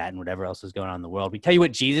talk about that and whatever else is going on in the world. We tell you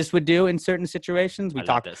what Jesus would do in certain situations. We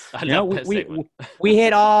talk. We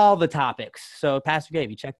hit all the topics. So Pass the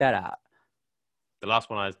Gravy, check that out. The last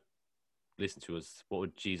one I listened to was, what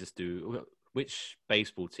would Jesus do? Which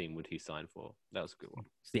baseball team would he sign for? That was a good one.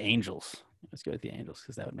 It's the Angels. Let's go with the Angels,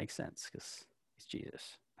 because that would make sense, because he's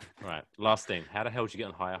Jesus. All right. Last thing. How the hell did you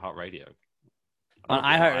get on iHeartRadio? On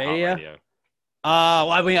iHeartRadio?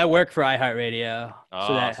 Well, I mean, I work for iHeartRadio.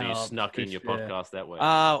 So you snuck in your podcast that way.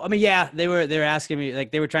 I mean, yeah, they were asking me,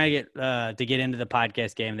 like, they were trying to get into the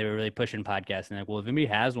podcast game. They were really pushing podcasts, and like, well, if anybody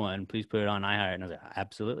has one, please put it on iHeart. And I was like,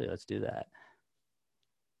 absolutely, let's do that.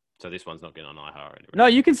 So this one's not getting on iHeart anyway. No,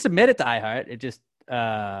 you can submit it to iHeart. It just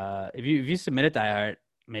if you submit it to iHeart,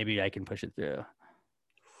 maybe I can push it through.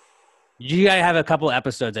 You gotta have a couple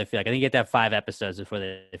episodes. I feel like I think you get to have 5 episodes before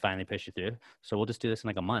they finally push it through. So we'll just do this in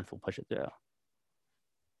like a month. We'll push it through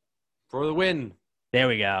for the win. There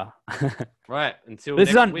we go. Right. Until this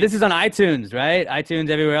is on iTunes, right?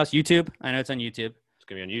 iTunes, everywhere else. YouTube. I know it's on YouTube. It's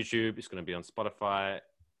gonna be on YouTube. It's gonna be on Spotify.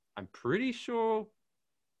 I'm pretty sure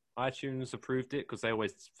iTunes approved it, because they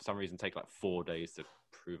always, for some reason, take like 4 days to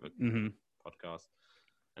approve a podcast.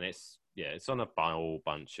 And it's on a whole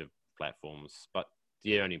bunch of platforms, but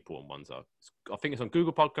the only important ones are, I think it's on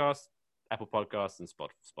Google Podcasts, Apple Podcasts, and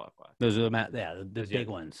Spotify. Those are the big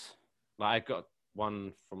ones. Like, I got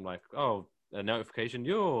one from like, a notification,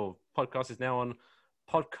 your podcast is now on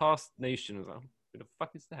Podcast Nation. I was like, who the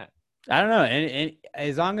fuck is that? I don't know. And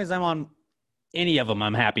as long as I'm on any of them,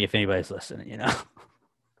 I'm happy if anybody's listening, you know?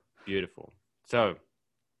 Beautiful. So,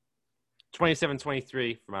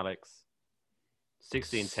 27-23 from Alex.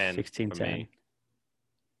 16-10 from me.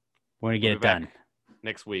 We're going to get it done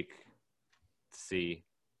next week to see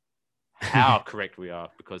how correct we are,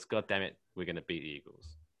 because God damn it, we're going to beat the Eagles.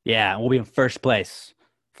 Yeah, we'll be in first place.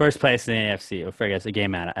 First place in the AFC. We'll figure it's a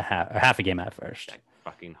game out, half a game out first. Like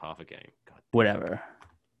fucking half a game. God. Whatever.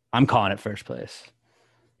 I'm calling it first place.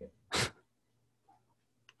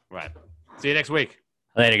 Right. See you next week.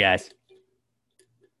 Later, guys.